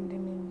angels,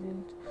 Indian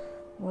angels,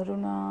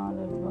 Varuna,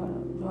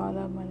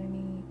 Jwala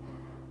Malini,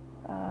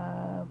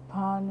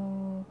 Bhanu,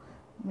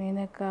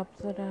 Menaka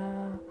Apsara,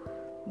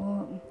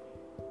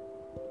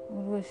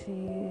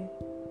 Urvashi,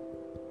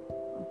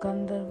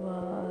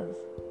 Gandharvas,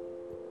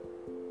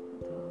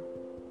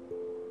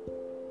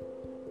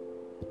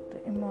 the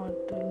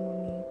immortal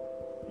Muni,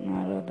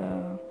 Narada,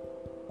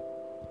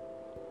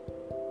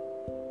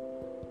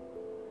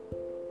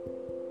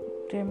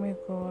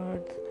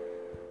 demigods,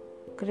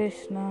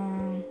 Krishna,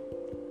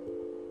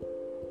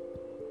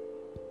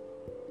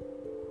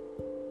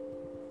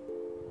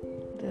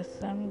 the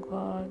sun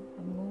god,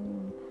 the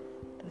moon,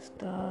 the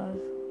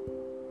stars.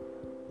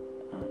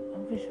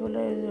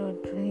 Visualize your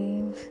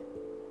dreams.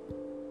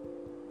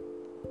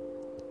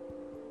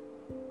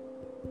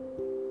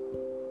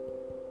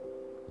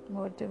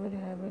 Whatever you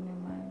have in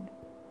your mind.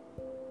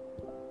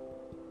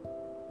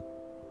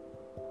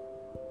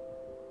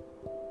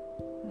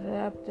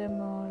 Wrap them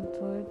all,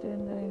 throw it in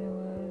the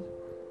universe.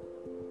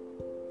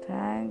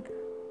 Thank.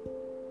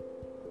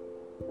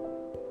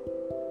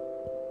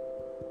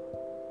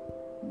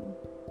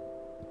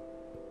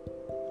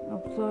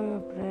 Observe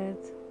your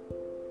breath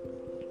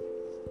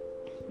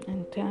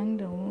and thank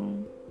the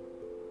womb.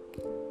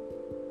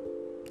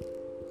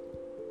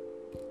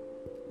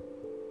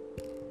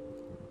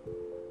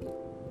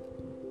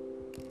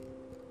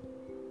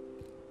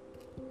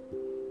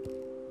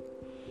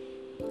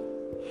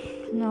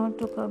 Now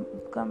to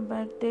come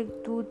back,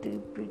 take 2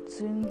 deep breaths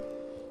in.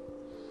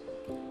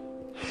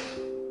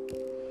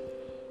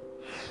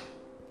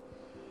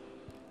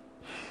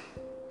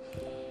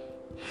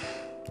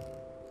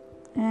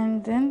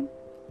 And then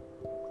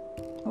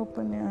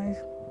open your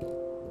eyes.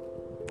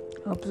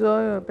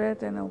 Observe your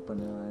breath and open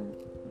your eyes.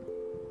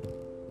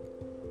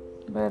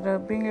 By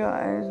rubbing your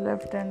eyes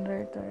left and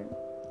right side.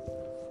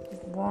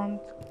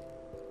 Warmth.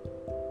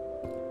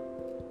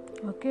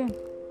 Okay.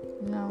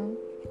 Now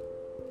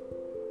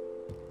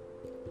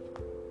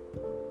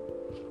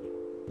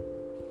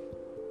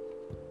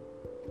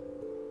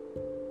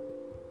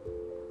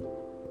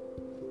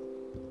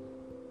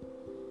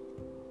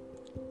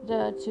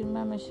the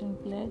Chinmaya Mission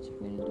pledge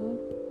will do.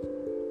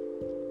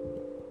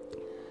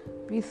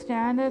 We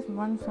stand as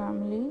one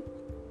family,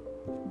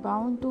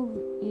 bound to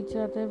each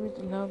other with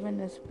love and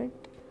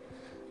respect.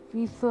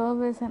 We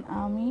serve as an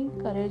army,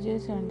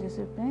 courageous and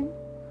disciplined,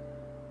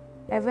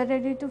 ever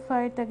ready to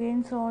fight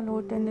against all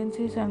low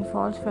tendencies and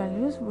false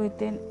values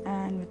within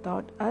and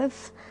without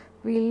us.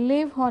 We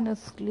live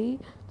honestly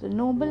the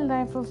noble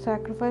life of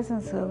sacrifice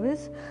and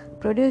service,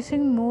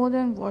 producing more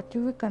than what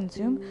we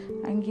consume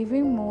and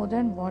giving more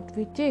than what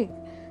we take.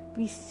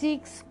 We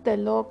seek the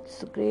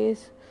Lord's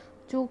grace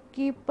to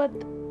keep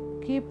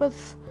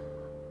us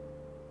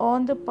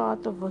on the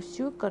path of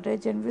virtue,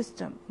 courage and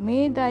wisdom.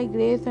 May thy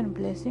grace and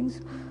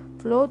blessings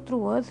flow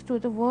through us to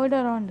the world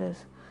around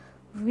us.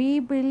 We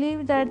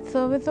believe that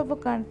service of a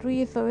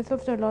country is service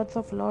of the Lords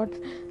of Lords,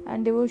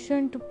 and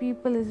devotion to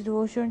people is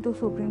devotion to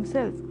Supreme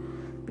Self.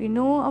 We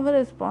know our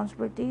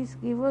responsibilities.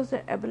 Give us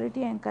the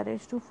ability and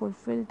courage to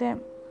fulfill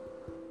them.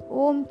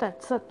 Om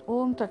Tat Sat,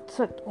 Om Tat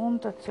Sat, Om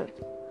Tat Sat.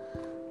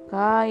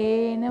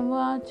 Kayena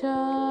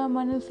vacha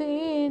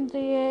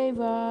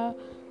manusendriyeva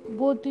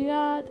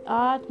buddhyat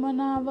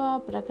atmanava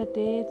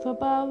prakate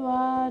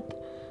svabhavat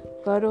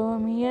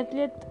karomi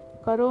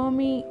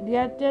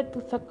yat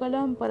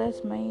sakalam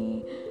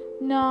parasmai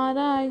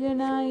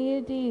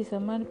narayanayati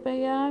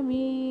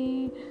samarpayami.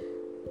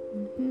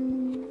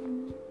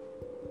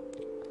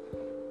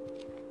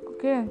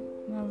 Okay,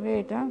 now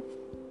wait,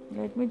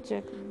 let me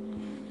check.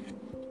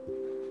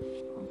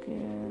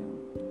 Okay.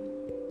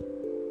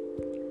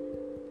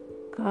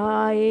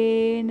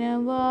 Kayena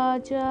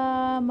vacha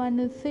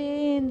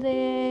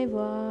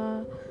manusendreva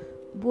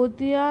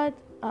buddhyat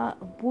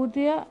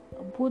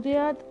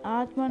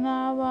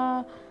atmanava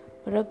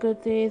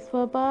prakrite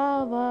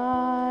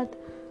svabhavat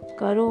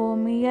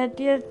karomi yat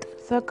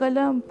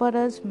sakalam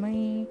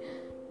parasmai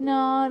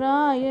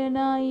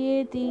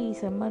narayanayeti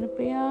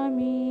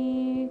samarpayami.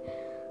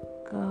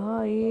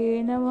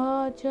 Kayena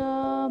vacha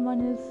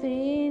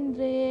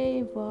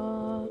manusendreva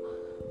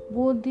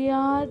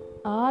buddhyat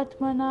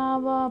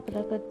atmanava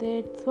prakrite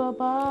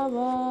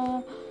svabhava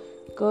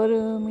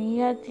karomi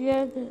yat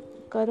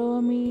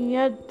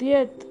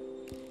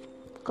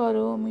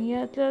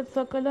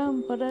sakalam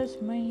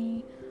parasmai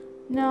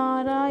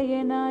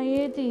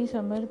narayanayeti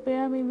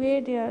samarpayami.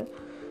 Wait here.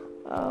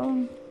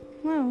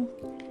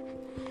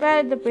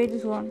 Where the page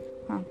is gone?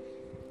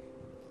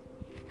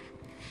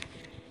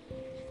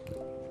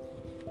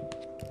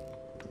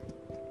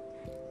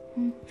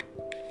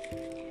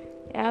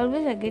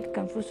 I get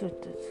confused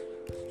with this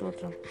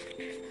stotram.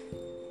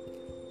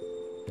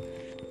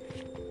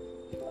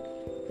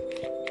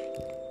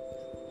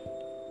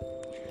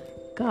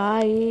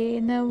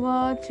 Kayena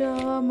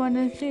vacha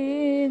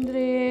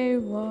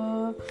manasendreva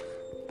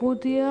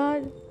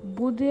buddhyat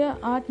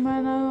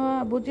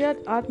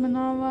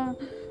atmanava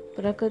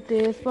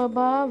prakrite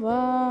svabhava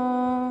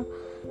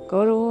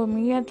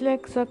karomi yat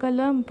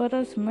sakalam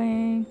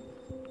parasmai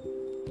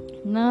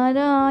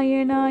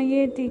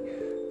Narayanaayeti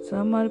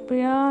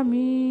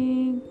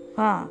samarpayami.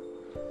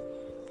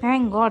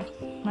 Thank God.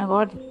 My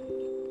God.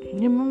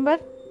 Remember,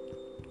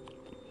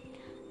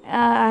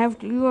 I have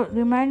to, you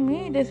remind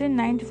me, it is in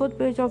 94th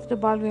page of the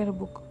Balvira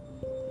book.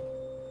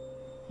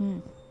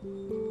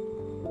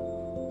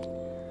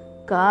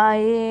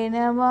 कायेन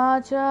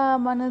वाचा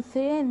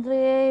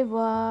मनसेन्द्रियैर्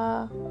वा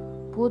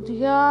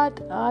बुद्ध्यात्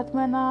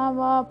आत्मना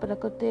वा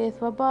प्रकृते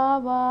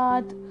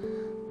स्वभावात्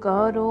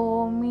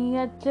करोमि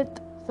यत्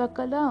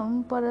सकलं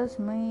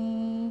परस्मै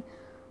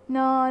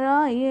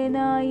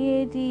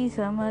नारायणायेति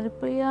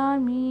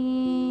समर्पयामि.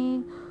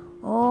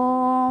 ॐ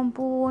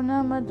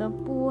पूर्णमदं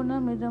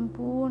पूर्णमिदं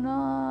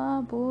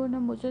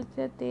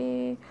पूर्णमुदच्यते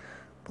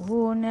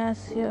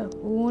पूर्णस्य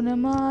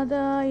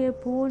पूर्णमादाय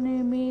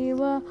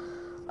पूर्णमेव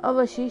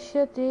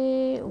अवशिष्यते.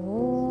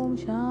 Om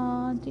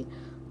Shanti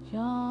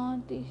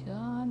Shanti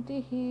Shanti.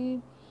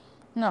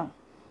 Now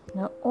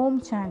the Om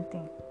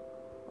chanting.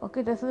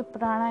 Okay, this is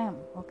pranayam.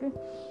 Okay,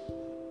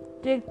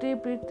 take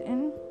deep breath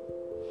in,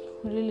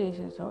 release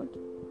it out,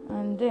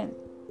 and then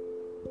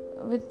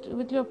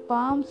with your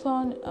palms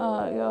on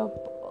your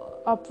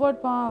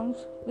upward palms,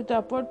 with the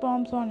upward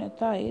palms on your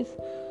thighs,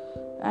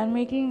 and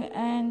making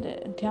and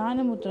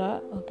dhyana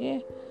mudra.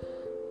 Okay,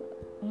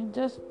 you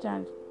just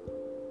chant.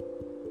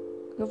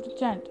 You have to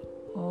chant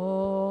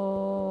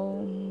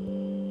Om.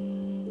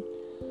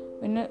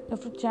 When you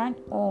have to chant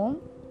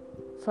Om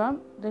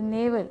from the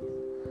navel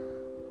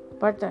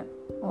button.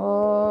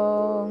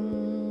 Om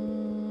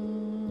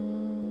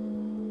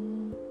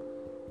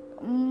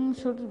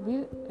should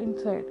be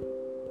inside.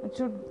 It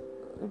should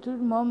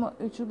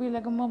be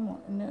like a murmur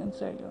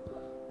inside your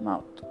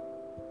mouth.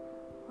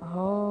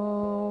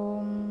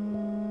 Om.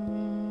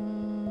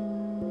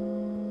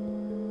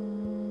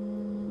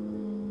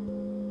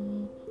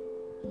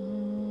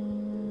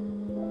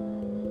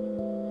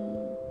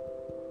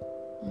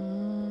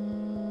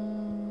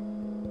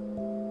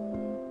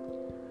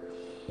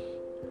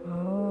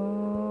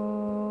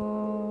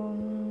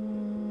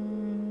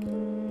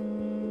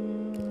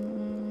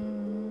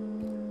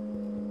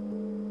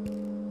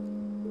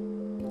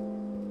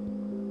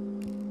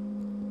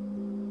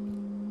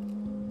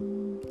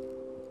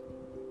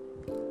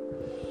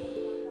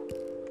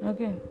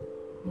 Okay.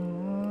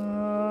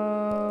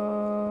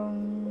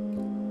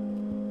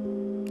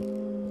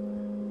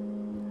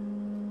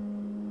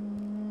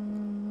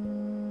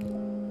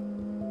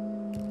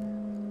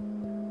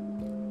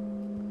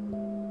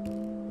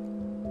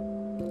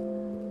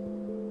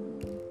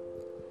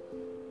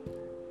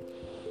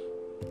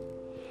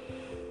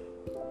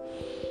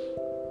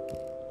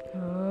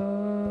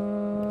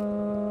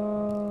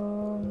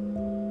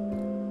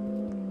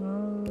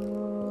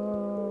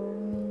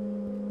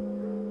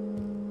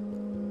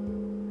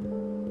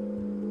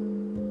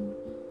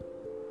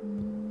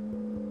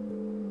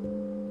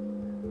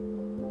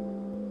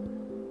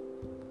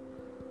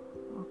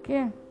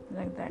 Okay,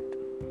 like that.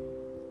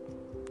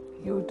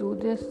 You do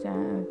this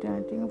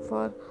chanting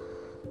for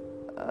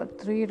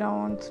 3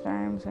 rounds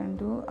times and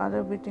do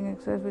other breathing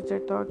exercise which I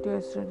taught you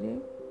yesterday,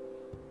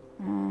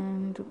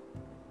 and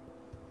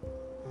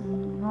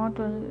not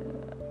only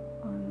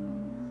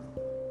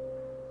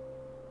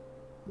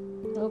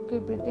okay,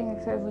 breathing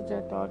exercise which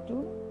I taught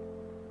you.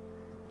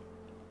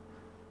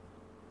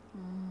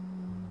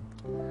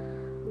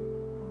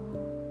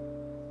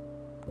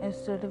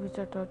 Yesterday, which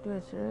I taught you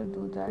yesterday,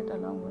 do that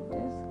along with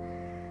this,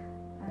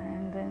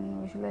 and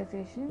then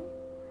visualization.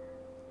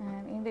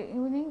 And in the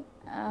evening,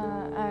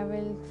 I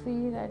will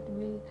see that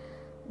we'll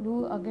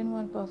do again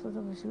one process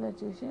of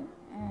visualization,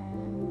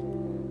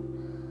 and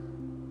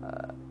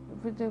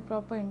with the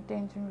proper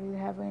intention, we'll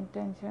have an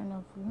intention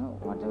of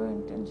whatever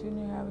intention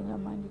you have in your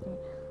mind, you can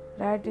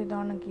write it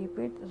down and keep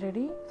it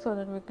ready so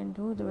that we can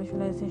do the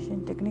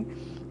visualization technique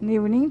in the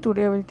evening.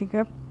 Today, I will take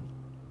up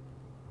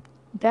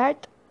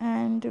that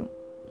and.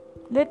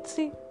 Let's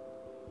see.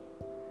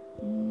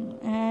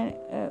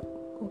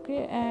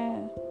 Okay,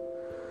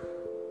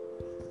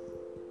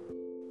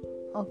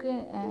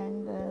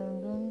 and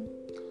then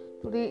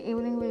today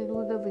evening we'll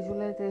do the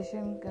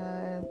visualization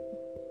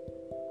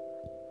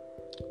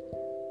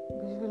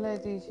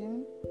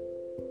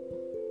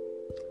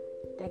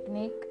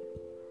technique.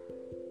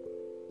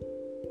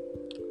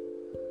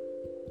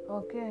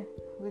 Okay,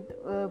 with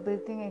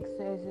breathing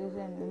exercises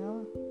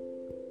and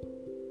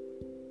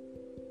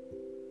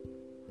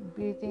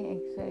breathing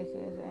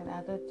exercises and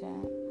other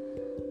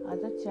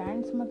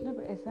chants.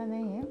 मतलब ऐसा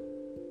नहीं है,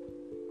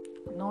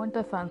 not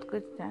the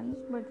Sanskrit chants,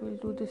 but we'll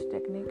do this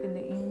technique in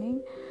the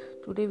evening.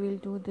 Today we'll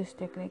do this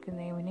technique in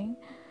the evening.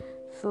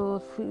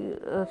 So see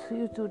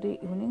you today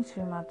evening.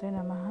 Shri Matre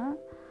Namaha.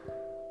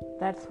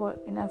 That's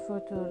enough for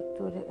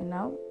today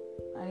now.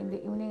 In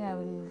the evening I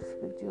will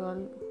speak to you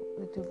all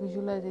with the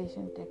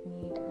visualization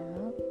technique,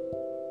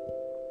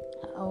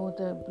 how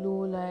the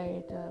blue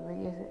light,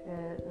 various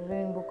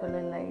rainbow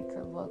color lights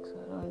works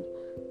around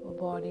our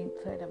body,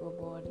 inside our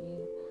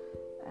body,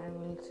 and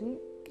we'll see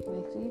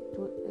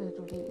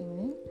today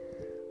evening.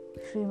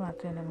 Shri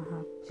Matre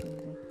Namaha,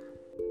 children.